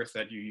rammed earth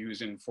that you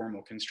use in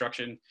formal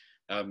construction.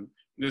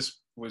 This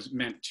was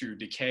meant to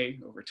decay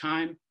over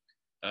time.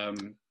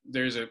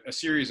 There's a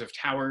series of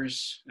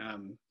towers.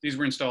 These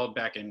were installed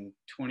back in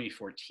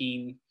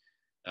 2014,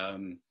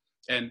 and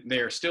they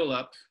are still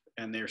up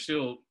and they're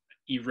still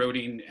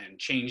eroding and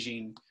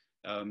changing.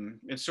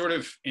 It's sort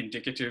of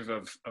indicative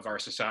of our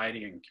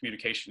society and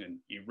communication and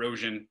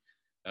erosion.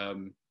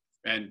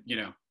 And you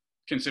know,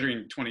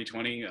 considering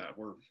 2020,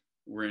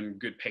 we're in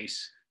good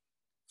pace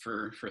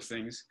for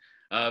things.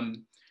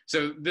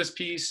 So this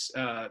piece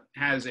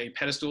has a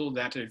pedestal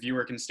that a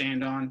viewer can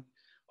stand on.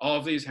 All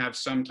of these have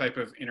some type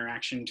of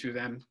interaction to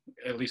them,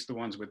 at least the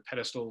ones with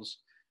pedestals.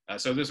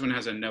 So this one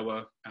has a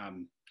NOAA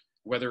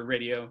weather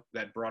radio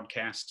that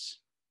broadcasts.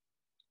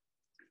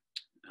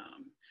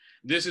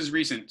 This is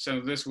recent. So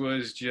this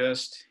was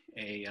just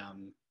a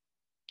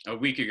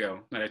week ago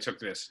that I took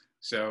this.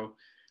 So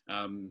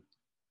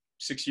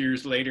 6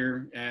 years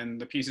later, and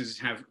the pieces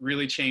have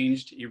really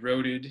changed,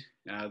 eroded.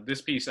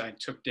 This piece I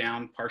took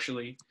down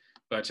partially,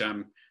 but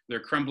they're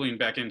crumbling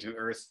back into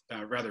earth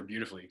rather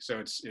beautifully. So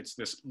it's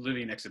this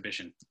living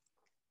exhibition.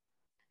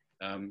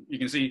 You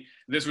can see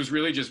this was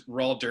really just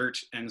raw dirt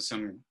and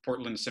some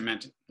Portland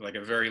cement, like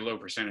a very low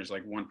percentage,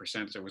 like 1%.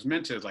 So it was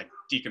meant to like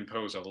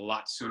decompose a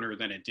lot sooner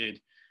than it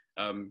did.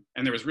 And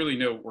there was really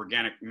no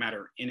organic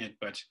matter in it,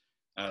 but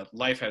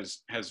life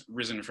has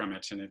risen from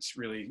it. And it's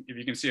really, if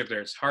you can see up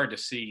there, it's hard to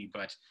see,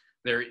 but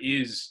there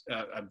is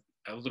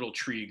a little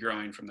tree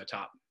growing from the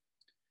top.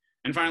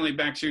 And finally,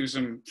 back to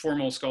some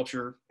formal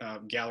sculpture,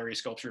 gallery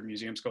sculpture,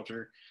 museum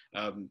sculpture.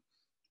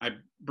 I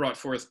brought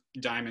forth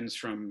diamonds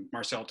from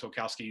Marcel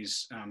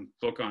Tokowski's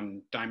book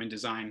on diamond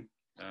design.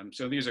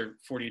 So these are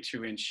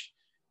 42-inch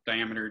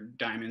diameter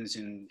diamonds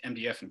in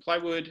MDF and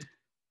plywood.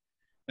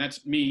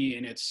 That's me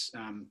in its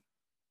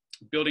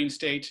building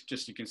state.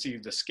 Just you can see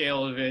the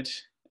scale of it.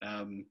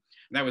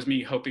 That was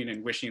me hoping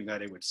and wishing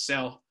that it would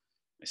sell.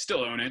 I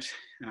still own it.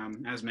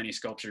 As many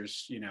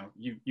sculptures, you know,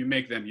 you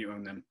make them, you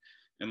own them,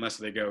 unless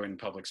they go in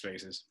public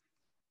spaces.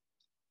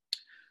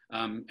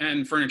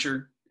 And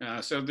furniture.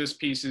 So this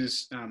piece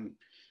is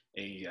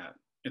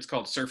it's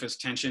called surface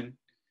tension.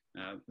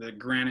 The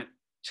granite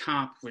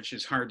top, which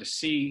is hard to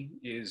see,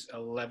 is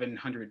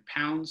 1,100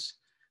 pounds,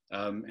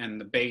 and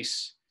the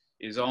base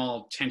is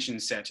all tension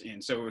set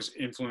in. So it was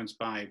influenced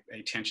by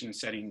a tension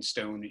setting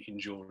stone in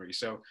jewelry.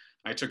 So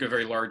I took a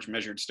very large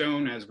measured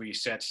stone, as we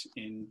set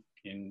in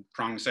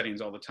prong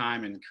settings all the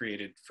time, and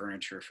created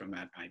furniture from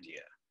that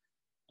idea.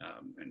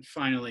 And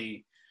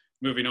finally,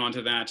 moving on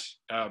to that,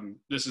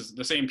 this is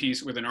the same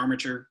piece with an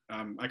armature.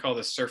 I call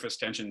this surface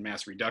tension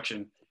mass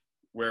reduction,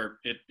 where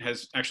it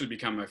has actually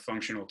become a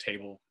functional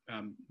table,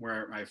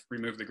 where I've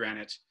removed the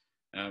granite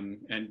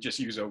and just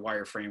use a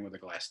wire frame with a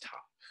glass top.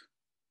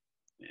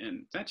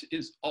 And that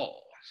is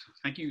all.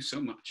 Thank you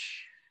so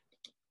much.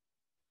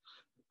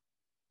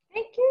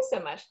 Thank you so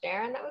much,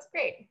 Darren. That was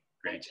great.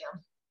 Great.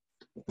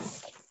 Thank you.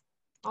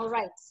 All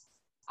right.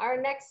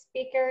 Our next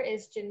speaker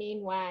is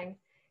Janine Wang.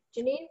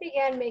 Janine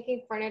began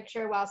making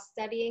furniture while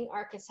studying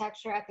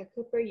architecture at the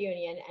Cooper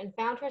Union and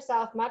found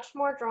herself much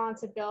more drawn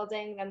to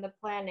building than the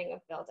planning of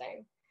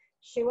building.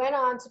 She went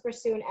on to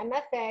pursue an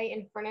MFA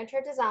in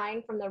furniture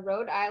design from the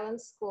Rhode Island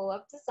School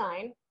of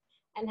Design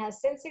and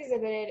has since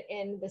exhibited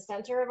in the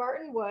Center of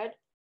Art and Wood,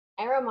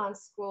 Aramont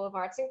School of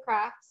Arts and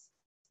Crafts,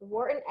 the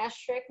Wharton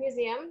Estrich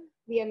Museum,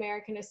 the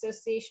American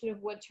Association of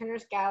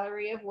Woodturners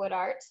Gallery of Wood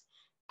Art,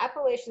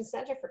 Appalachian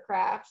Center for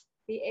Craft,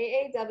 the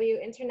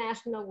AAW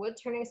International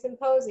Woodturning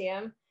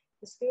Symposium,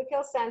 the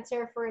Schuylkill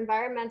Center for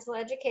Environmental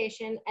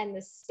Education, and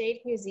the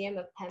State Museum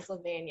of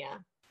Pennsylvania.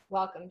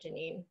 Welcome,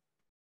 Janine.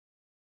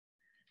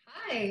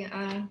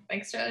 Hi,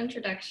 thanks for that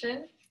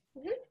introduction.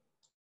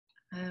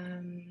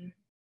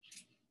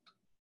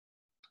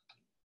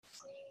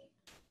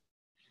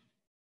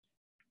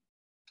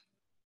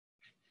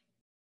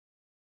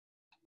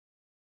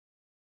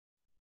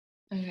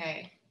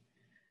 Okay,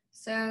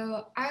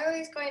 so I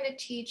was going to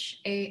teach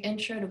a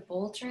intro to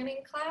bowl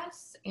turning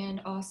class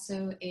and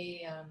also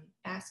a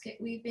basket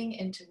weaving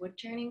into wood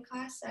turning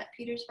class at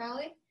Peters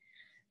Valley.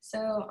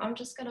 So I'm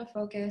just gonna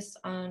focus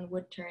on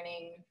wood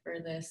turning for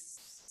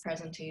this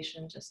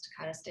presentation just to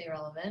kind of stay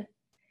relevant.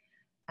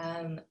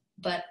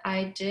 But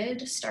I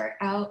did start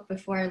out,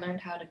 before I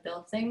learned how to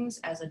build things,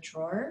 as a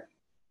drawer.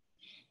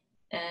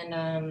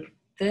 And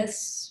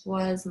this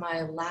was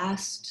my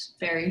last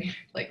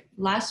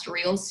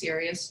real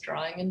serious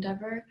drawing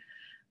endeavor.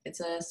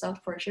 It's a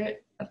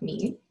self-portrait of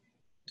me,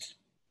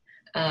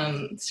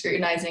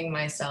 scrutinizing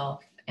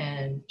myself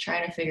and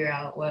trying to figure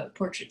out what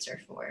portraits are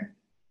for.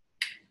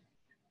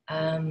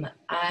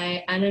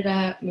 I ended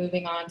up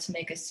moving on to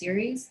make a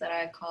series that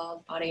I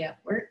called Body at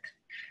Work,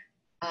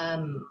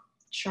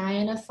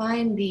 trying to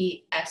find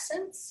the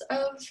essence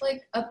of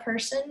like a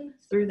person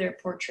through their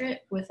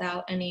portrait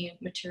without any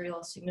material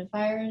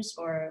signifiers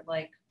or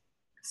like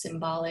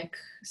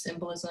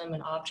symbolism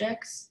and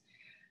objects.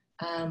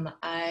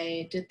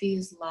 I did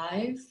these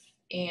live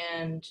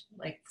and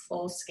like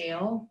full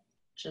scale,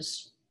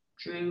 just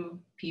drew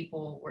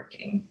people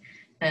working.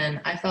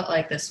 And I felt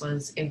like this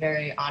was a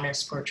very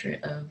honest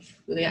portrait of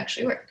who they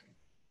actually were.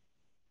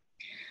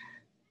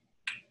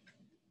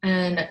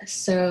 And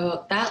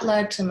so that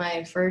led to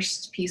my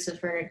first piece of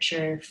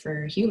furniture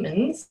for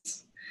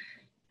humans.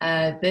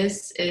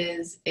 This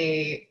is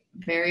a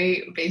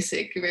very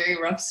basic,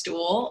 very rough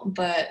stool,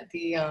 but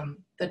the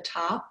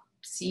top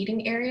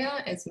seating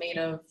area is made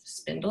of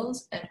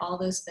spindles, and all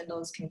those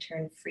spindles can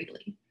turn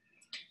freely.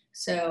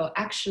 So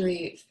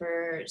actually,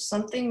 for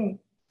something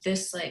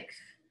this like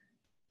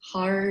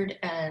hard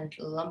and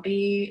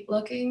lumpy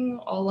looking,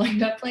 all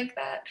lined up like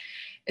that,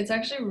 it's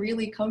actually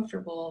really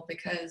comfortable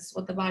because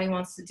what the body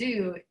wants to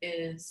do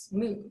is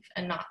move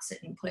and not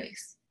sit in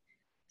place.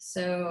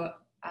 So,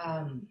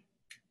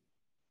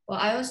 well,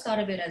 I always thought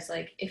of it as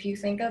like, if you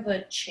think of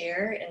a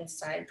chair in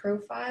side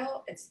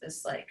profile, it's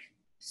this like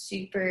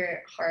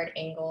super hard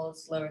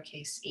angles,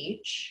 lowercase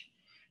h.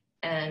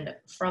 And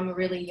from a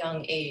really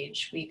young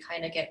age, we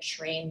kind of get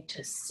trained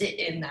to sit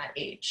in that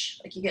H.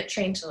 Like you get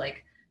trained to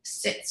like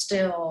sit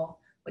still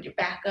with your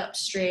back up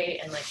straight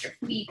and like your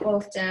feet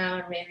both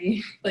down,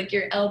 maybe like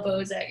your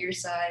elbows at your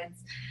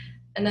sides.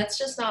 And that's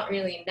just not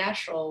really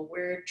natural.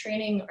 We're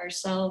training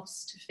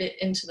ourselves to fit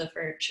into the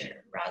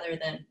furniture rather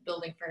than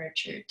building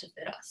furniture to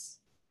fit us.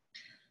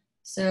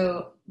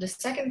 So the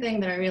second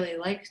thing that I really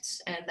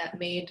liked and that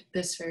made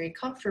this very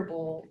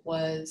comfortable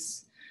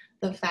was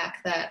the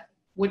fact that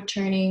wood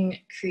turning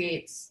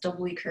creates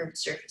doubly curved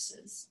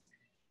surfaces.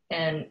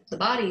 And the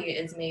body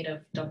is made of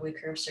doubly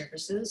curved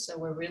surfaces, so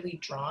we're really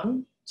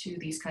drawn to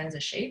these kinds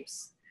of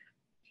shapes.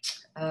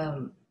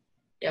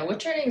 Yeah,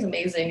 wood turning is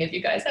amazing if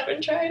you guys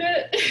haven't tried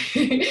it.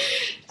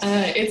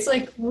 It's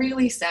like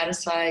really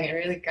satisfying and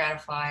really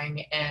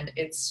gratifying, and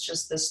it's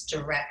just this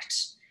direct,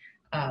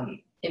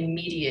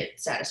 immediate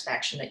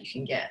satisfaction that you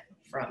can get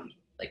from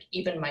like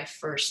even my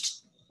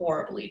first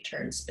horribly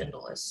turned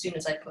spindle. As soon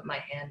as I put my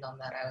hand on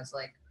that, I was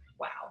like,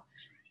 wow,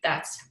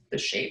 that's the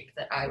shape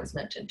that I was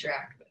meant to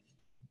interact with.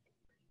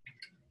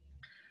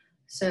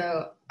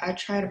 So I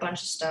tried a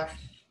bunch of stuff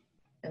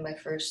in my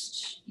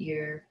first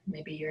year,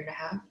 maybe year and a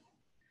half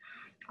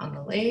on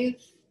the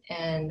lathe,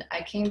 and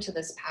I came to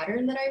this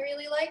pattern that I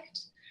really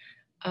liked.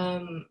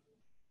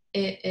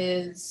 it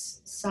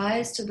is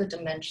sized to the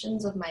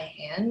dimensions of my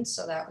hand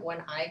so that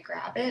when I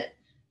grab it,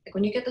 like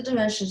when you get the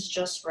dimensions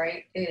just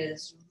right, it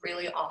is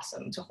really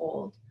awesome to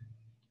hold.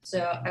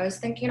 So I was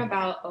thinking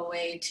about a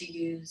way to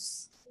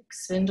use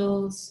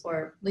spindles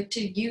or like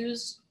to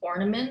use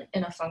ornament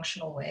in a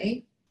functional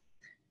way.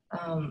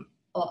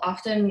 Well,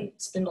 often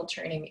spindle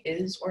turning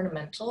is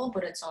ornamental,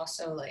 but it's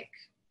also like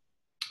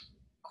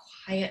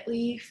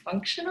quietly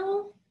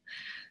functional.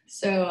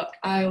 So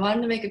I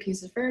wanted to make a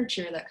piece of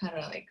furniture that kind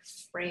of like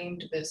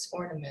framed this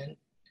ornament.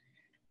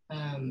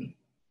 And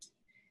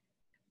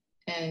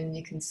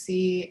you can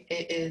see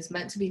it is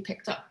meant to be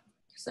picked up.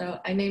 So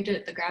I named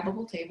it the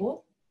grabbable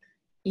table,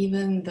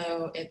 even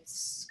though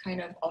it's kind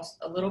of also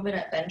a little bit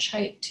at bench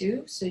height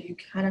too. So you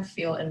kind of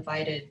feel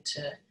invited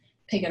to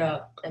pick it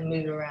up and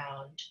move it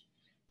around.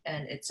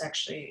 And it's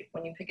actually,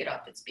 when you pick it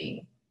up, it's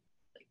being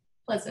like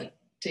pleasant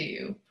to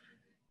you,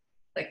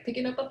 like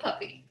picking up a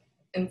puppy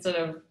instead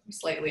of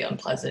slightly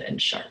unpleasant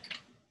and sharp.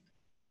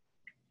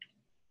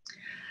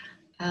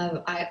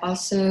 I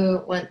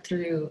also went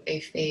through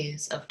a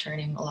phase of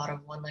turning a lot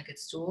of one-legged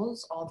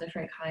stools, all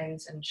different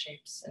kinds and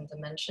shapes and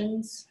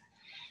dimensions.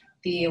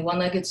 The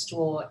one-legged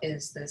stool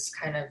is this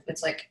kind of,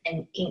 it's like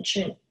an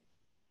ancient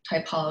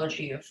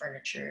typology of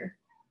furniture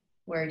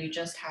where you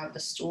just have the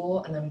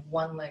stool and then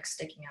one leg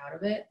sticking out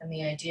of it. And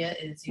the idea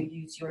is you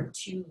use your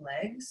two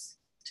legs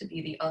to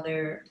be the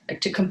other,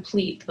 like to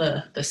complete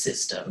the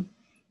system.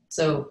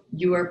 So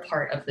you are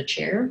part of the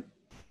chair.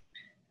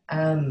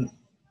 I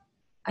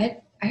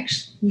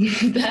actually,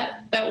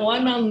 that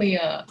one on the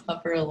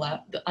upper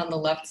left, on the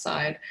left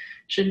side,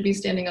 should be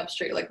standing up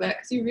straight like that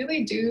because you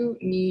really do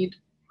need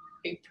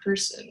a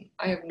person.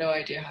 I have no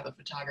idea how the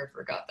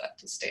photographer got that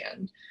to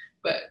stand,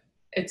 but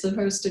it's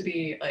supposed to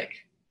be like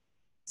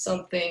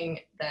something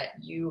that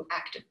you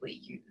actively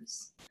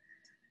use.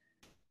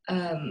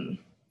 And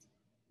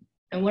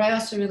what I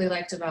also really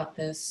liked about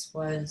this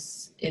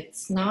was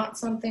it's not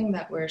something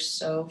that we're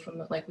so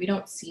familiar, like we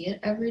don't see it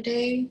every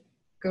day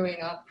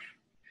growing up.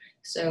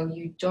 So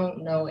you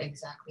don't know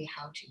exactly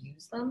how to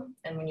use them.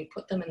 And when you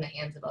put them in the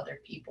hands of other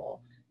people,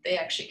 they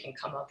actually can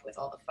come up with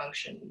all the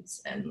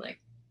functions and like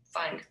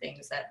find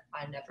things that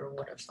I never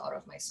would have thought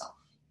of myself.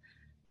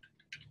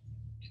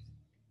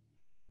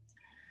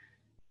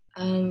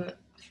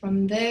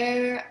 From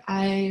there,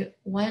 I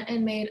went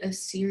and made a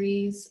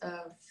series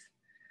of,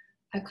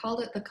 I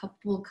called it the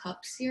Couple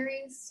Cup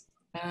series.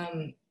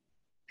 But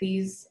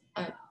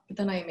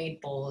then I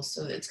made bowls,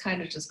 so it's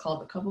kind of just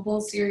called the Couple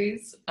Bowl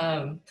series.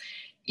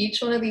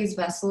 Each one of these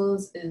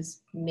vessels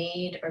is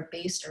made or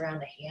based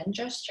around a hand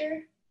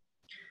gesture.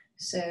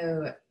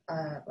 So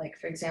like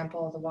for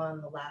example, the one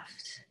on the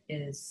left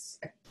it's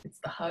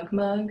the hug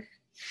mug.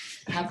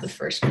 I have the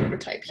first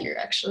prototype here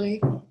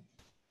actually.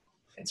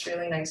 It's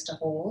really nice to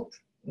hold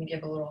and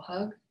give a little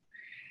hug.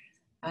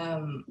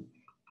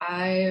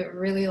 I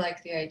really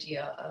like the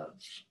idea of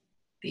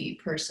the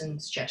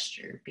person's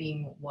gesture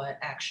being what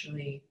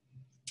actually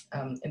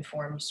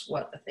informs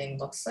what the thing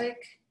looks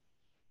like.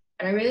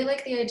 And I really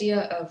like the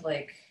idea of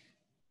like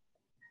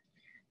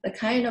the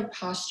kind of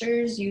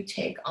postures you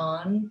take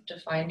on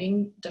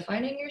defining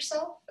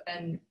yourself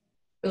and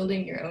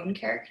building your own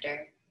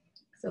character.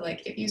 So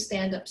like if you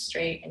stand up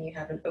straight and you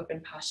have an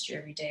open posture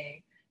every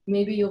day,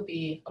 maybe you'll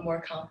be a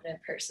more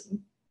confident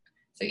person.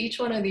 So each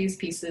one of these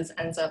pieces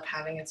ends up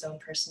having its own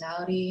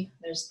personality.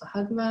 There's the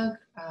hug mug.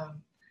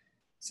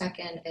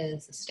 Second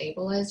is the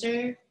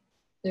stabilizer.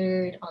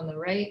 Third on the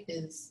right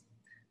is,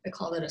 I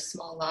call it a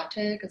small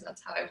latte because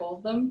that's how I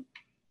hold them.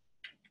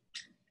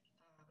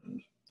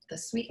 The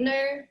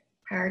sweetener,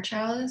 power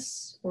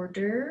chalice, hors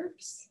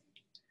d'oeuvres.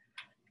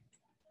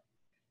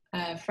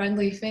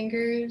 Friendly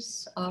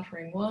fingers,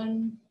 offering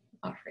one,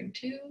 offering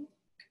two.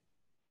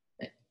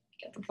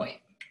 Get the point.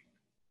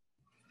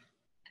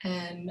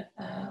 And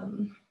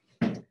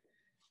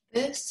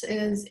this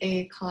is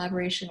a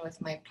collaboration with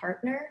my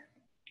partner.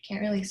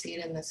 Can't really see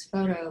it in this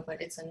photo,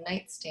 but it's a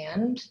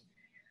nightstand.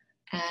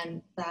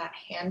 And that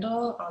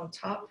handle on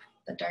top,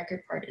 the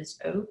darker part is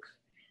oak.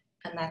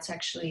 And that's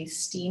actually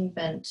steam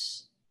bent.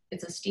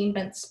 It's a steam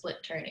bent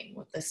split turning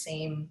with the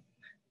same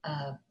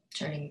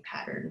turning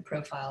pattern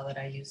profile that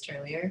I used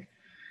earlier.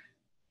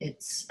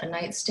 It's a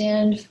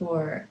nightstand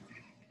for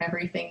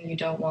everything you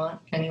don't want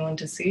anyone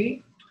to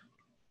see.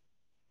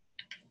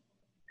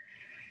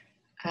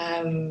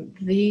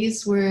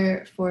 These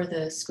were for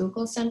the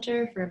Schuylkill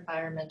Center for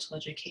Environmental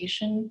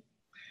Education.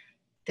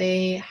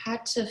 They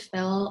had to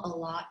fell a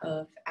lot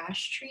of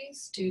ash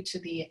trees due to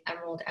the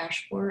emerald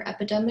ash borer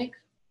epidemic.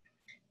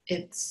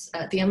 It's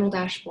the emerald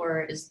ash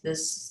borer is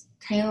this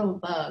tiny little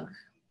bug,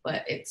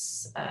 but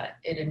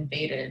it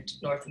invaded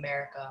North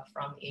America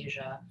from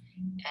Asia,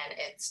 and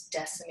it's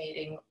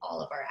decimating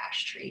all of our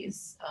ash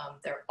trees.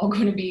 They're all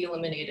going to be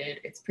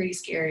eliminated. It's pretty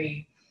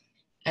scary.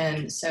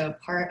 And so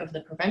part of the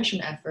prevention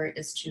effort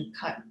is to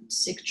cut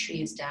sick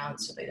trees down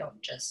so they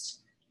don't just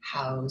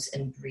house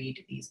and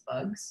breed these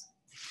bugs.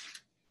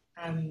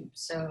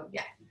 So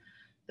yeah,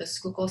 the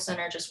Schuylkill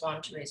Center just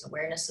wanted to raise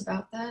awareness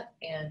about that.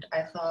 And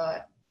I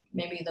thought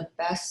maybe the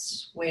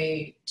best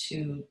way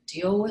to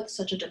deal with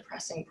such a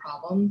depressing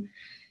problem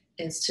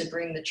is to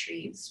bring the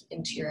trees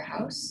into your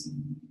house.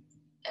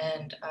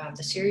 And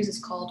the series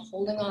is called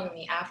Holding On in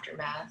the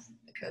Aftermath,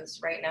 because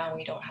right now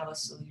we don't have a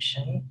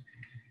solution.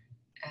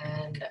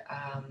 And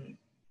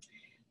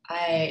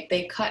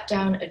they cut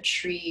down a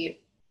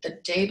tree the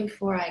day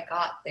before I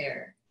got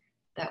there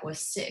that was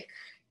sick.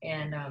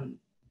 And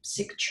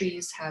sick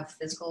trees have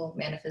physical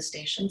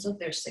manifestations of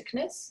their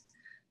sickness.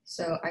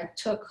 So I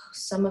took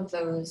some of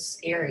those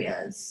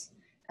areas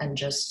and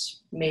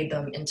just made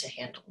them into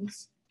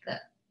handles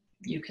that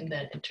you can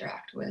then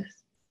interact with.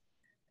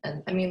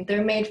 And I mean,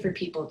 they're made for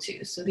people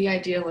too. So the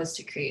idea was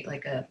to create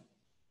like a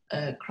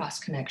cross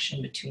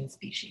connection between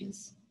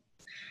species.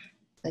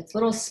 It's a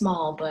little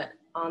small, but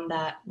on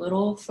that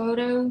little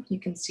photo, you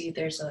can see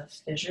there's a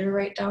fissure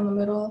right down the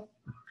middle.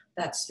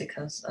 That's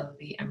because of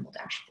the emerald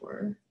ash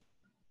borer.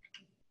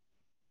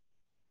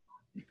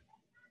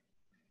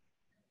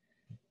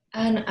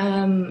 And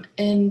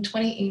in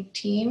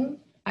 2018,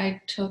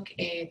 I took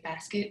a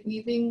basket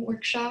weaving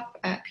workshop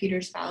at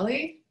Peters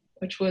Valley,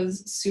 which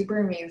was super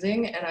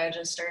amazing, and I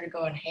just started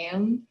going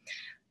ham.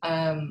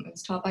 It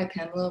was taught by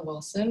Pamela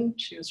Wilson.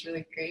 She was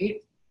really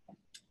great.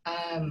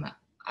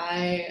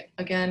 I,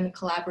 again,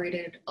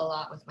 collaborated a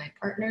lot with my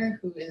partner,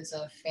 who is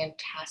a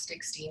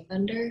fantastic steam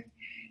vendor,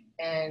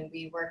 and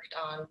we worked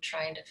on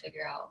trying to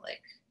figure out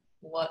like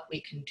what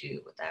we can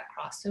do with that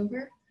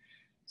crossover.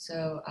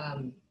 So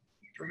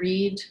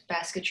reed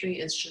basketry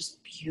is just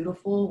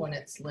beautiful when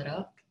it's lit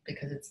up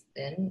because it's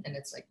thin and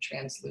it's like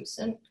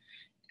translucent,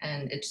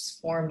 and its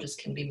form just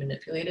can be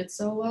manipulated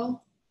so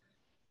well.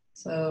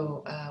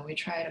 So we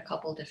tried a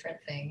couple different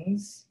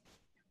things.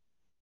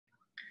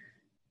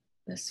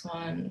 This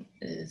one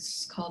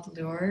is called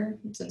Lure.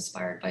 It's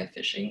inspired by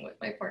fishing with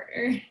my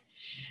partner.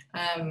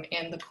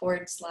 And the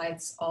cord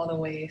slides all the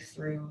way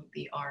through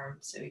the arm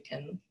so you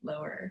can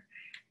lower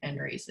and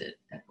raise it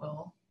at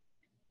will.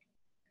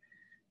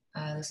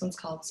 This one's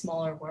called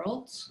Smaller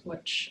Worlds,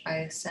 which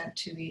I sent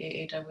to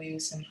the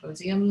AAW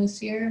Symposium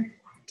this year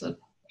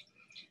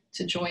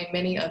to join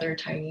many other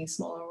tiny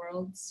smaller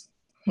worlds.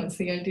 What's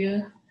the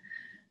idea?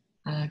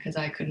 Because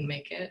I couldn't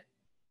make it.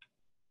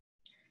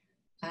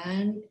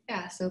 And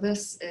yeah, so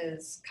this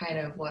is kind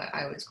of what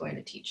I was going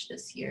to teach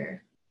this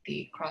year,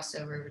 the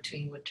crossover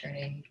between wood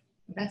turning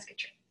and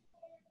basketry.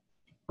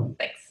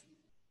 Thanks.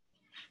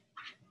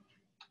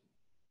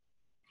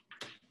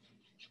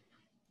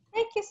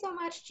 Thank you so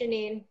much,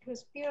 Janine. It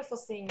was beautiful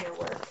seeing your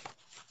work.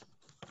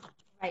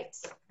 Right.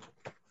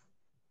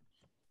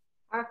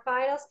 Our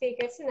final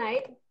speaker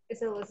tonight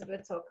is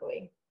Elizabeth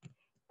Tokoly.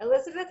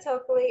 Elizabeth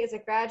Tokoly is a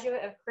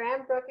graduate of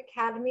Cranbrook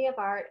Academy of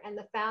Art and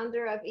the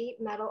founder of Eat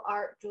Metal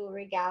Art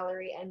Jewelry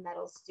Gallery and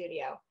Metal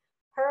Studio.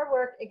 Her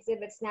work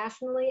exhibits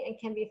nationally and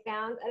can be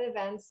found at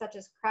events such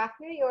as Craft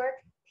New York,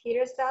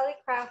 Peters Valley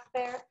Craft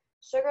Fair,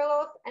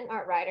 Sugarloaf, and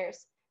Art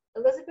Riders.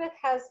 Elizabeth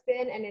has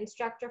been an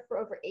instructor for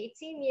over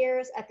 18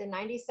 years at the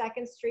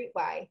 92nd Street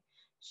Y.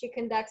 She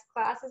conducts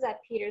classes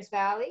at Peters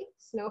Valley,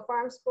 Snow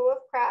Farm School of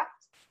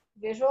Craft,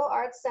 Visual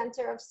Arts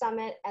Center of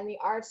Summit, and the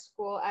Art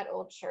School at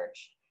Old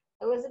Church.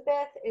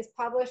 Elizabeth is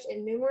published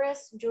in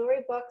numerous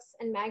jewelry books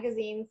and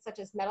magazines such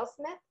as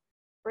Metalsmith,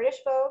 British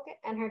Vogue,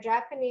 and her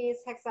Japanese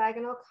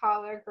hexagonal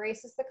collar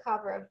graces the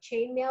cover of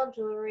Chainmail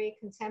Jewelry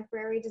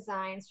Contemporary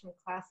Designs from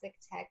Classic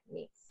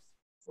Techniques.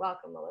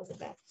 Welcome,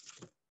 Elizabeth.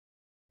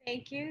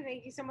 Thank you.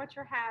 Thank you so much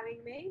for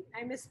having me.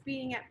 I missed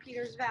being at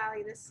Peters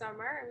Valley this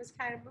summer. It was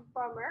kind of a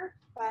bummer,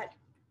 but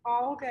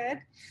all good.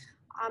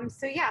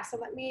 So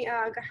let me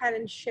go ahead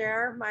and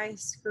share my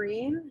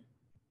screen.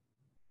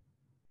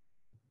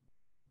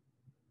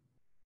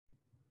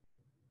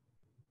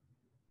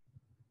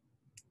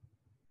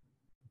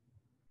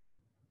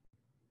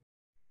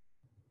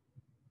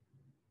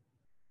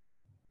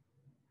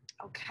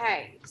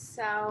 Okay,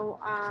 so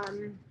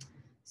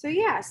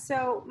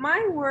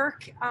my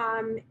work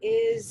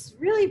is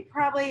really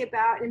probably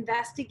about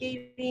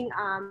investigating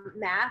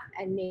math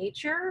and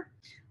nature.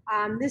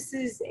 This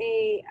is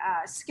a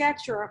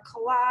sketch or a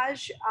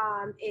collage.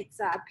 It's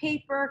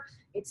paper,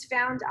 it's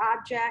found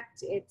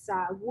object, it's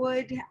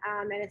wood,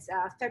 and it's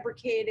a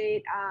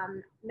fabricated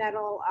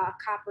metal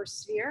copper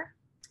sphere.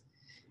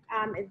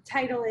 And the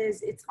title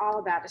is It's All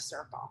About a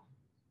Circle.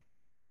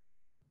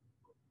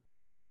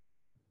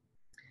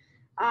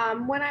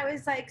 When I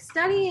was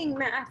studying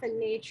math and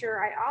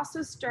nature, I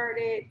also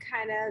started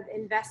kind of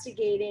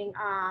investigating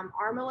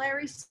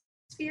armillary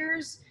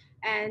spheres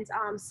and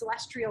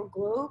celestial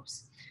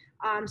globes.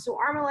 So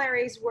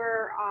armillaries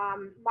were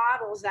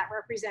models that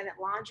represented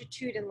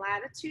longitude and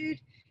latitude,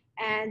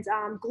 and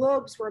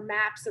globes were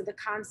maps of the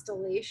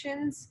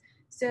constellations.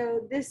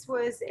 So this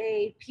was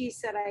a piece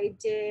that I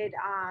did.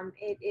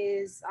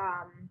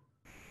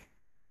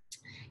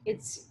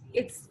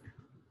 It's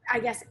I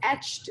guess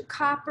etched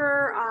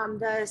copper.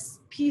 The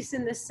piece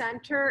in the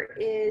center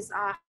is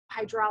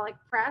hydraulic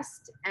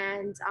pressed,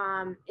 and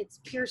it's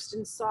pierced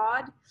and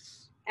sawed,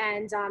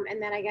 and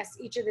then I guess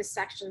each of the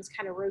sections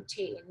kind of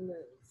rotate and move.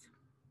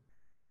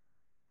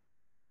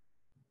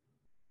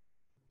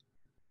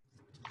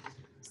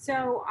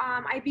 So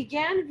I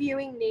began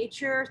viewing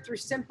nature through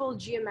simple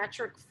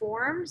geometric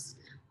forms.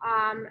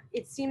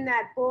 It seemed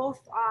that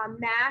both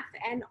math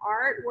and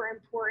art were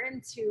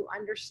important to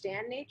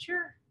understand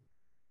nature.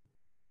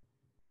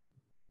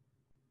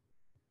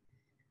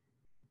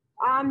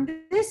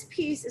 This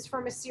piece is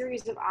from a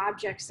series of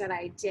objects that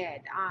I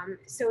did.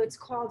 So it's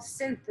called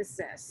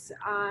Synthesis.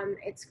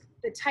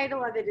 The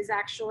title of it is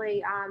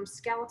actually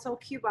Skeletal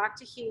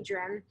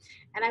Cuboctahedron.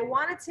 And I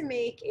wanted to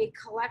make a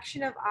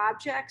collection of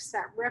objects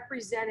that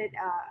represented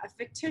a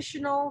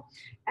fictional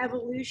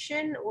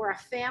evolution or a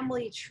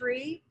family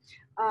tree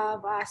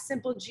of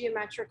simple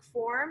geometric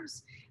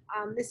forms.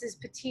 This is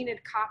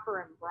patinaed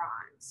copper and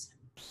bronze.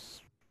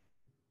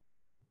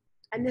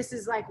 And this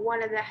is like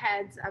one of the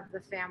heads of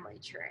the family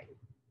tree.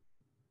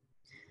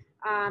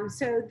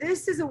 So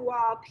this is a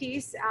wall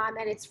piece,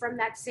 and it's from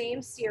that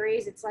same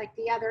series. It's like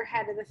the other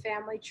head of the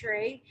family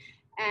tree.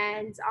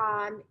 And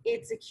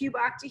it's a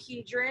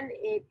cuboctahedron.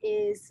 It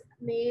is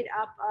made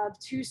up of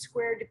 2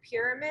 squared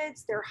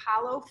pyramids. They're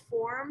hollow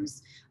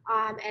forms,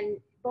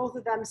 and both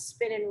of them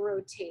spin and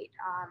rotate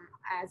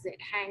as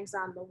it hangs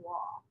on the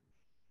wall.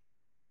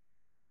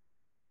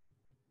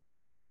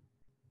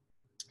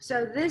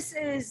 So this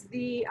is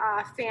the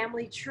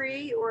family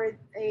tree, or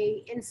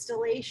a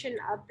installation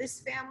of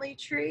this family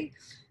tree.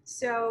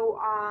 So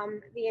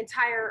the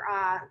entire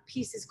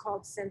piece is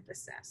called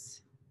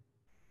Synthesis.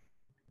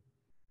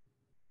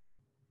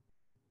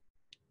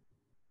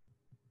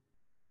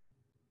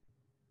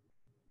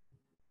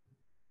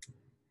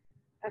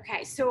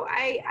 Okay, so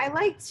I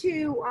like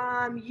to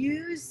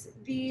use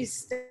these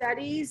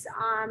studies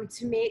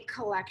to make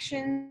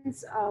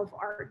collections of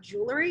art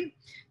jewelry.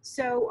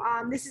 So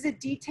this is a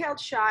detailed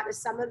shot of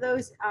some of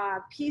those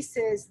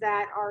pieces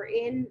that are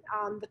in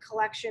the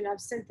collection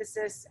of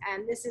Synthesis.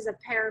 And this is a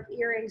pair of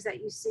earrings that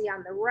you see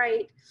on the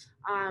right,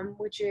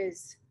 which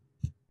is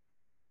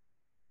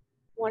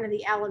one of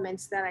the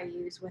elements that I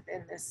use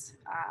within this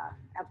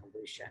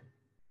evolution.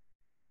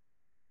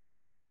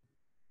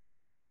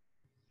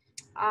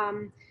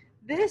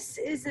 This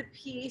is a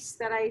piece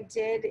that I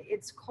did.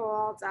 It's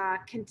called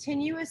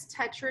Continuous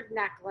Tetrad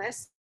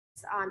Necklace.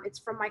 It's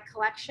from my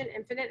collection,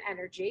 Infinite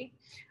Energy.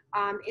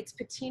 It's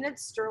patinaed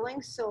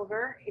sterling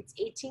silver. It's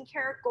 18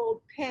 karat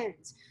gold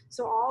pins.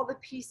 So all the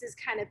pieces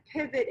kind of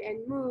pivot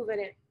and move,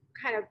 and it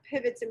kind of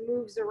pivots and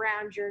moves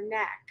around your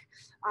neck.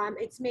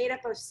 It's made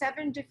up of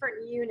 7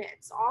 different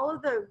units. All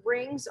of the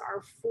rings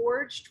are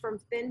forged from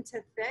thin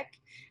to thick,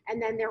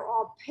 and then they're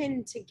all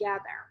pinned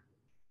together.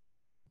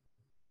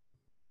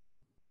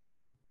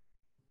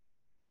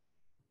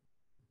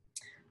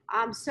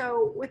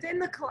 So within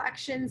the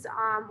collections,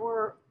 I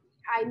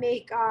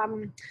make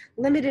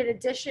limited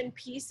edition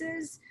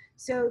pieces.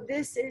 So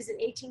this is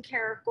an 18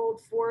 karat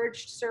gold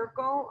forged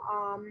circle.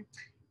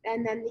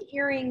 And then the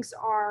earrings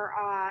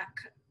are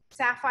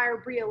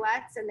sapphire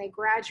briolets, and they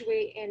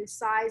graduate in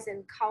size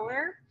and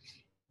color.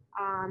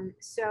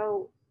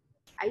 So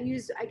I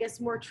use, I guess,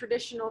 more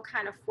traditional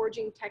kind of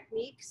forging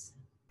techniques.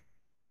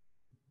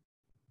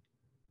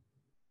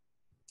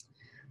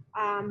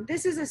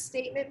 This is a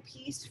statement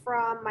piece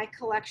from my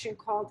collection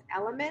called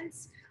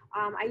Elements.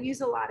 I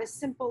use a lot of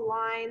simple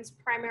lines,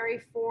 primary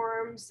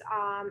forms,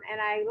 and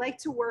I like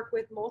to work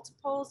with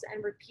multiples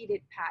and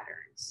repeated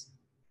patterns.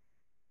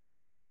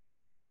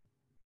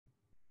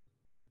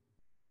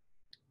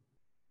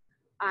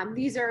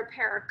 These are a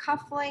pair of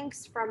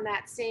cufflinks from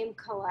that same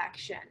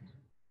collection.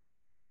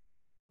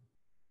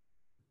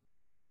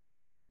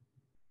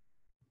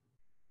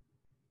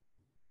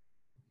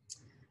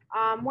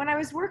 When I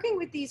was working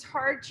with these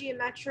hard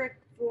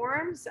geometric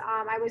forms,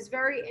 I was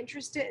very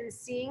interested in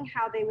seeing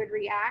how they would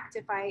react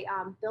if I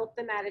built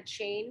them out of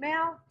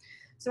chainmail.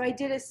 So I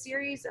did a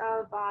series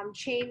of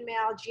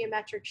chainmail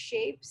geometric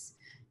shapes.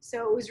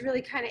 So it was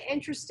really kind of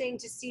interesting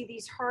to see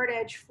these hard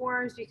edge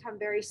forms become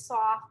very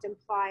soft and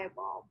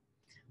pliable.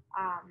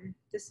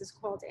 This is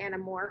called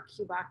anamorph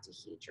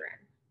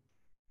cuboctahedron.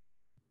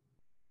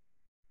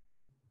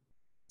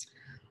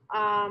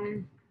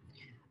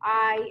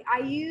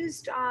 I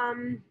used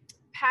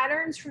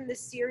patterns from the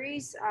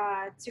series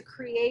to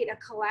create a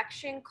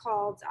collection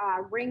called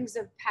Rings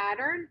of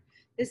Pattern.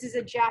 This is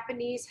a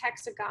Japanese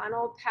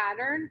hexagonal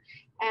pattern,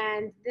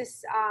 and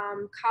this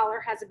collar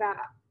has about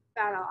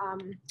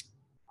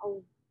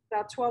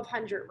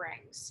 1,200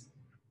 rings.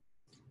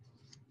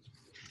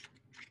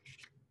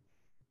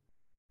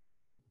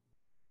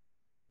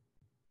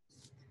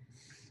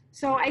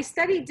 So I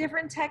studied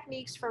different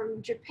techniques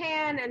from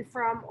Japan and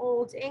from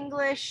Old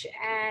English,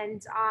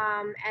 and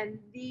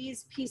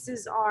these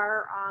pieces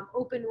are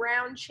open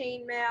round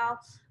chainmail,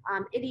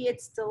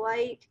 Idiot's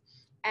Delight,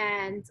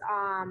 and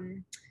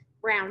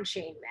round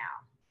chainmail.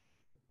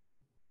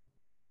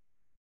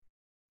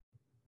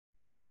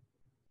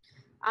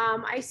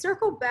 I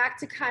circle back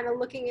to kind of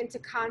looking into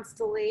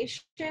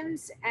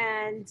constellations,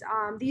 and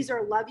these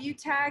are love you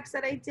tags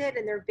that I did,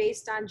 and they're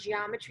based on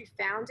geometry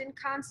found in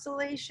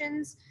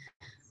constellations.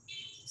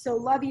 So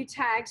love you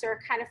tags are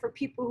kind of for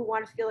people who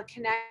want to feel a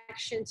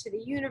connection to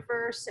the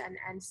universe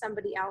and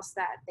somebody else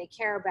that they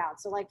care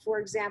about. So like, for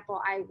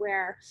example, I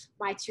wear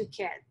my 2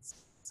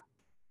 kids.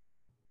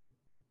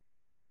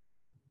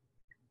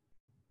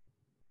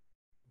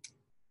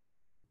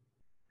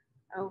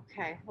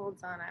 Okay, hold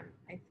on.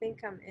 I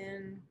think I'm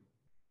in.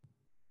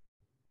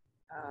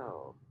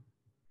 Oh,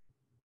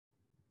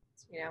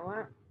 you know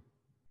what?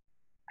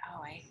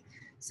 Oh,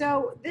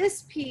 so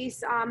this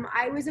piece,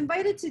 I was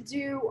invited to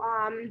do,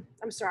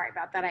 I'm sorry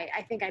about that.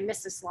 I think I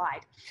missed a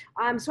slide.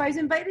 So I was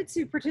invited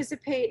to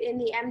participate in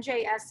the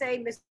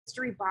MJSA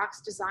Mystery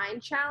Box Design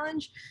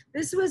Challenge.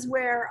 This was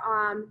where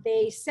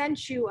they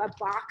sent you a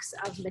box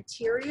of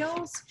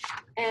materials,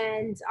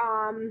 and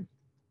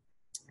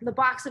the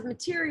box of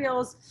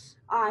materials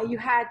you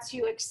had to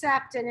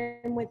accept, and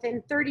then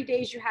within 30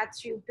 days you had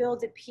to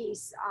build a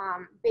piece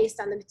based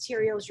on the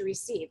materials you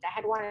received. I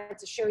had wanted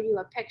to show you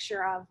a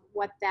picture of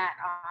what that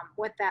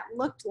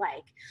looked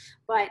like,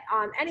 but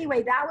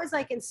anyway, that was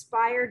like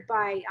inspired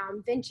by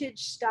vintage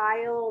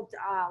styled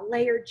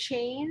layered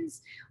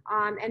chains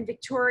and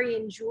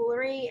Victorian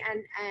jewelry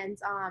and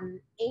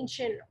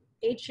ancient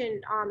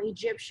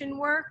Egyptian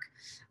work.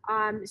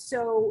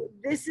 So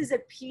this is a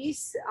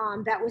piece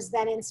that was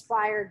then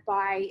inspired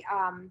by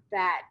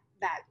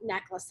that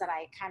necklace that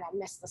I kind of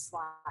missed the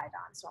slide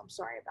on. So I'm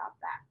sorry about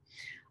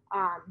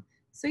that.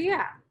 So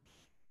yeah.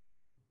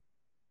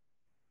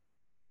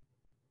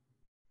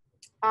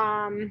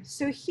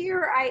 So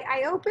here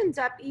I opened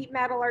up Eat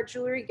Metal Art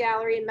Jewelry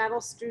Gallery and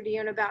Metal Studio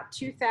in about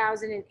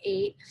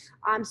 2008.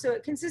 So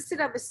it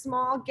consisted of a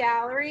small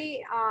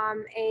gallery,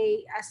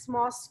 a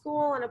small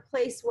school, and a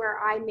place where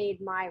I made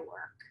my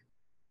work.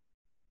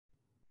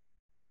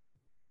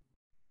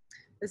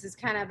 This is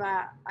kind of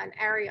an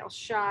aerial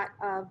shot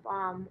of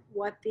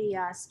what the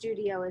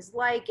studio is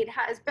like. It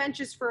has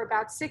benches for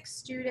about 6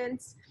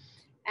 students,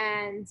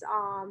 and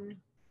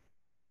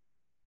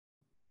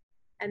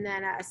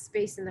then a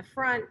space in the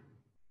front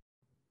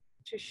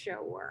to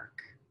show work.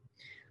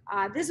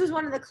 This was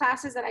one of the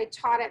classes that I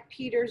taught at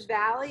Peters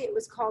Valley. It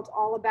was called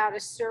All About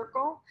a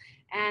Circle.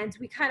 And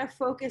we kind of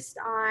focused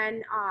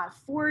on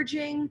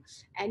forging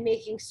and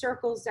making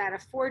circles out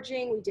of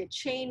forging. We did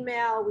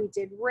chainmail, we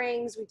did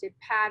rings, we did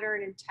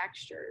pattern and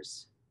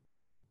textures.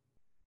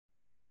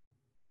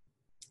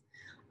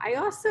 I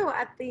also,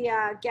 at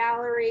the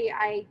gallery,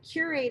 I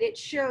curated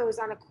shows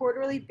on a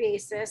quarterly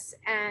basis,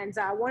 and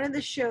one of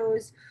the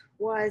shows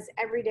was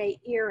everyday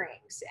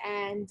earrings.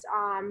 And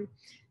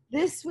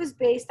this was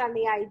based on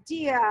the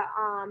idea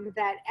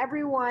that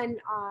everyone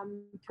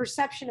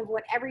perception of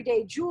what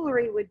everyday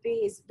jewelry would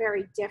be is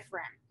very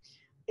different.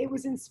 It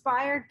was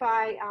inspired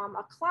by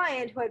a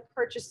client who had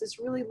purchased this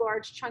really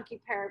large chunky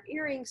pair of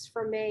earrings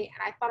from me,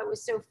 and I thought it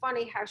was so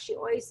funny how she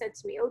always said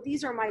to me, oh,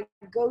 these are my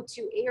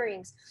go-to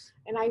earrings,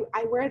 and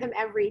I wear them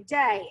every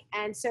day.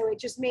 And so it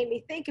just made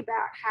me think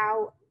about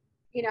how,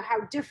 you know, how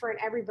different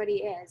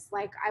everybody is.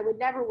 Like, I would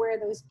never wear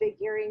those big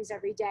earrings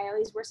every day. I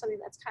always wear something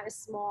that's kind of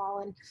small.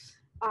 And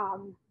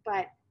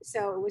but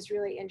so it was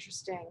really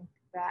interesting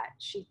that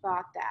she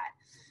thought that.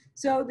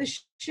 So the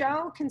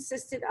show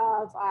consisted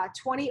of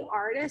 20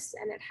 artists,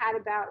 and it had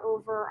about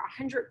over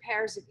 100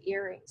 pairs of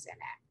earrings in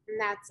it. And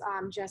that's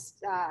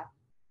just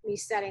me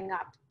setting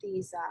up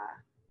these,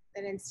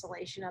 an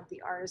installation of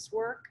the artist's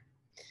work.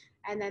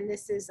 And then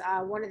this is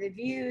one of the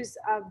views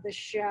of the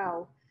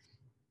show.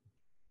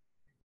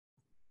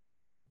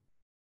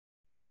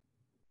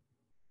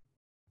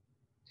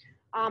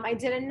 I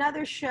did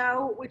another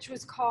show which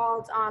was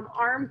called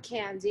Arm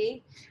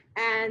Candy,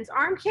 and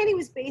Arm Candy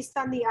was based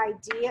on the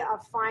idea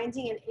of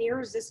finding an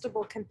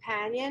irresistible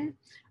companion,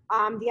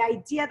 the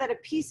idea that a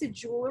piece of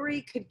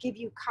jewelry could give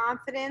you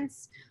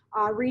confidence,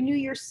 renew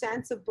your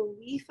sense of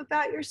belief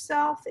about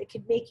yourself. It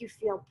could make you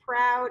feel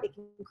proud. It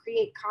can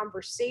create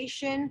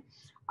conversation,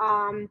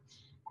 and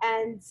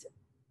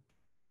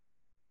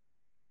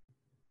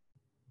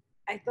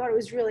I thought it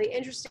was really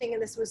interesting,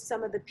 and this was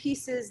some of the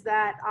pieces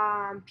that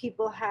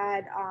people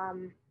had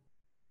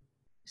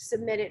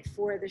submitted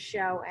for the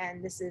show,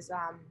 and this is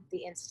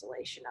the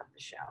installation of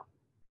the show.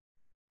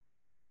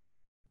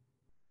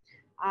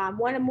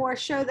 One more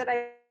show that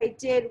I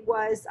did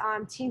was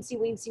Teensy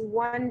Weensy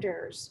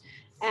Wonders,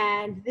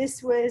 and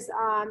this was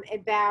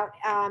about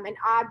an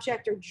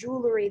object or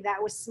jewelry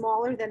that was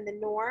smaller than the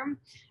norm.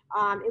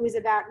 It was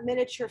about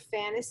miniature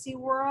fantasy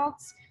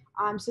worlds.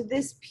 So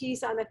this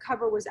piece on the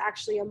cover was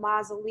actually a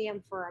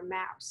mausoleum for a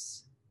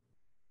mouse.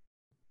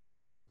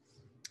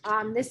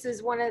 This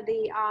is one of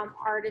the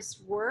artist's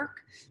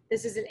work.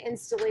 This is an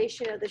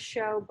installation of the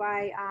show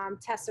by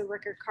Tessa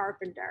Rickard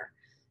Carpenter.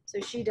 So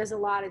she does a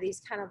lot of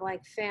these kind of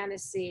like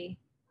fantasy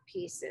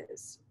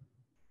pieces.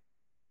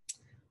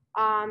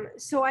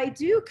 So I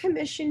do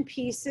commission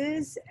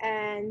pieces,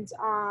 and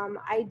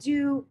I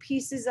do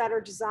pieces that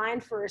are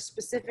designed for a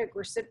specific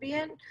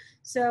recipient.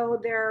 So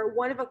they're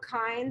one of a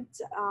kind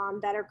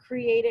that are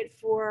created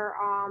for,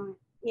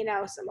 you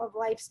know, some of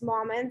life's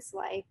moments,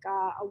 like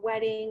a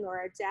wedding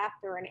or a death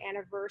or an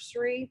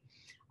anniversary.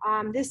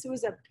 This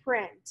was a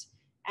print,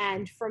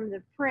 and from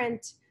the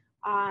print,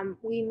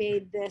 we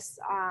made this,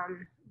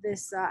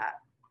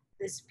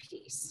 this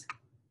piece.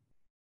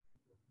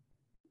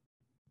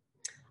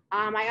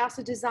 I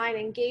also design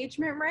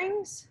engagement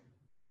rings.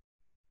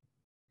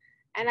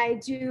 And I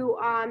do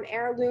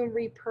heirloom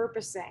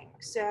repurposing.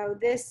 So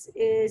this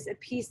is a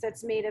piece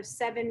that's made of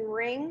 7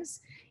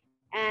 rings,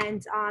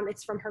 and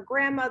it's from her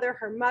grandmother,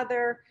 her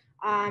mother,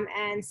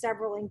 and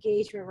several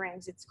engagement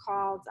rings. It's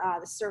called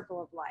the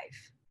Circle of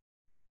Life.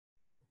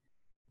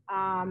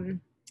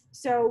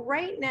 So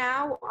right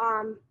now,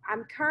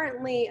 I'm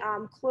currently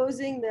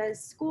closing the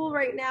school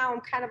right now.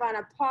 I'm kind of on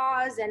a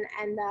pause and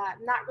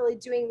not really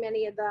doing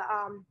many of the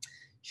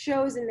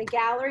shows in the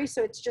gallery.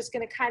 So it's just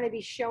gonna kind of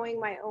be showing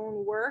my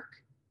own work.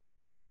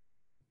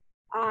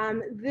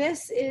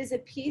 This is a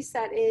piece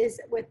that is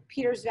with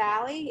Peters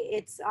Valley.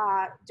 It's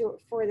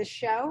for the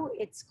show.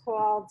 It's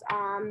called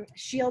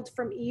Shield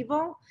from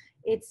Evil.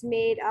 It's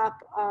made up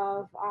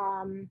of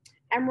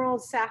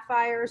emeralds,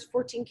 sapphires,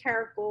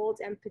 14-karat gold,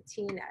 and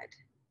patinaed.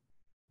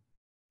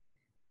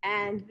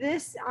 And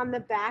this on the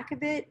back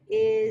of it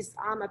is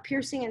a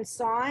piercing and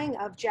sawing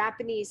of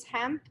Japanese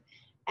hemp.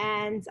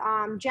 And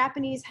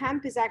Japanese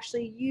hemp is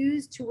actually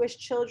used to wish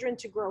children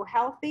to grow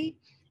healthy.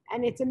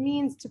 And it's a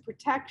means to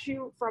protect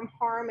you from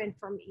harm and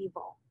from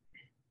evil.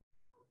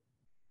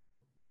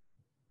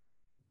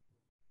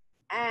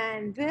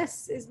 And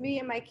this is me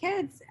and my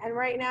kids. And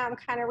right now I'm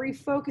kind of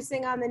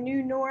refocusing on the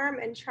new norm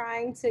and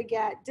trying to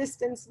get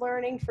distance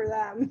learning for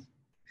them.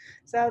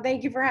 So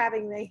thank you for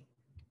having me.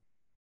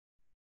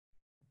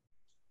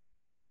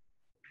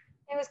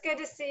 It was good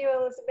to see you,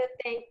 Elizabeth.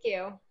 Thank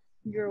you.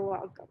 You're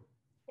welcome.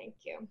 Thank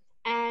you.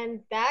 And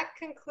that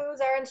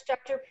concludes our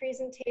instructor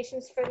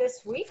presentations for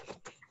this week.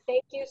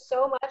 Thank you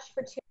so much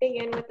for tuning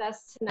in with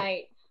us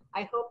tonight.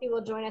 I hope you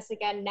will join us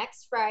again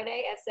next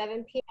Friday at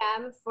 7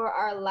 p.m. for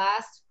our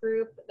last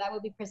group that will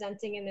be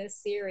presenting in this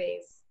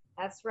series.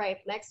 That's right,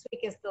 next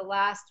week is the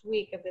last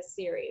week of this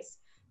series.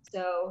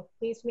 So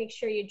please make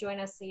sure you join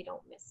us so you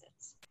don't miss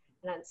it.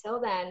 And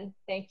until then,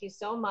 thank you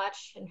so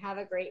much and have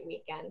a great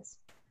weekend.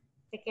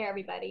 Take care,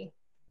 everybody.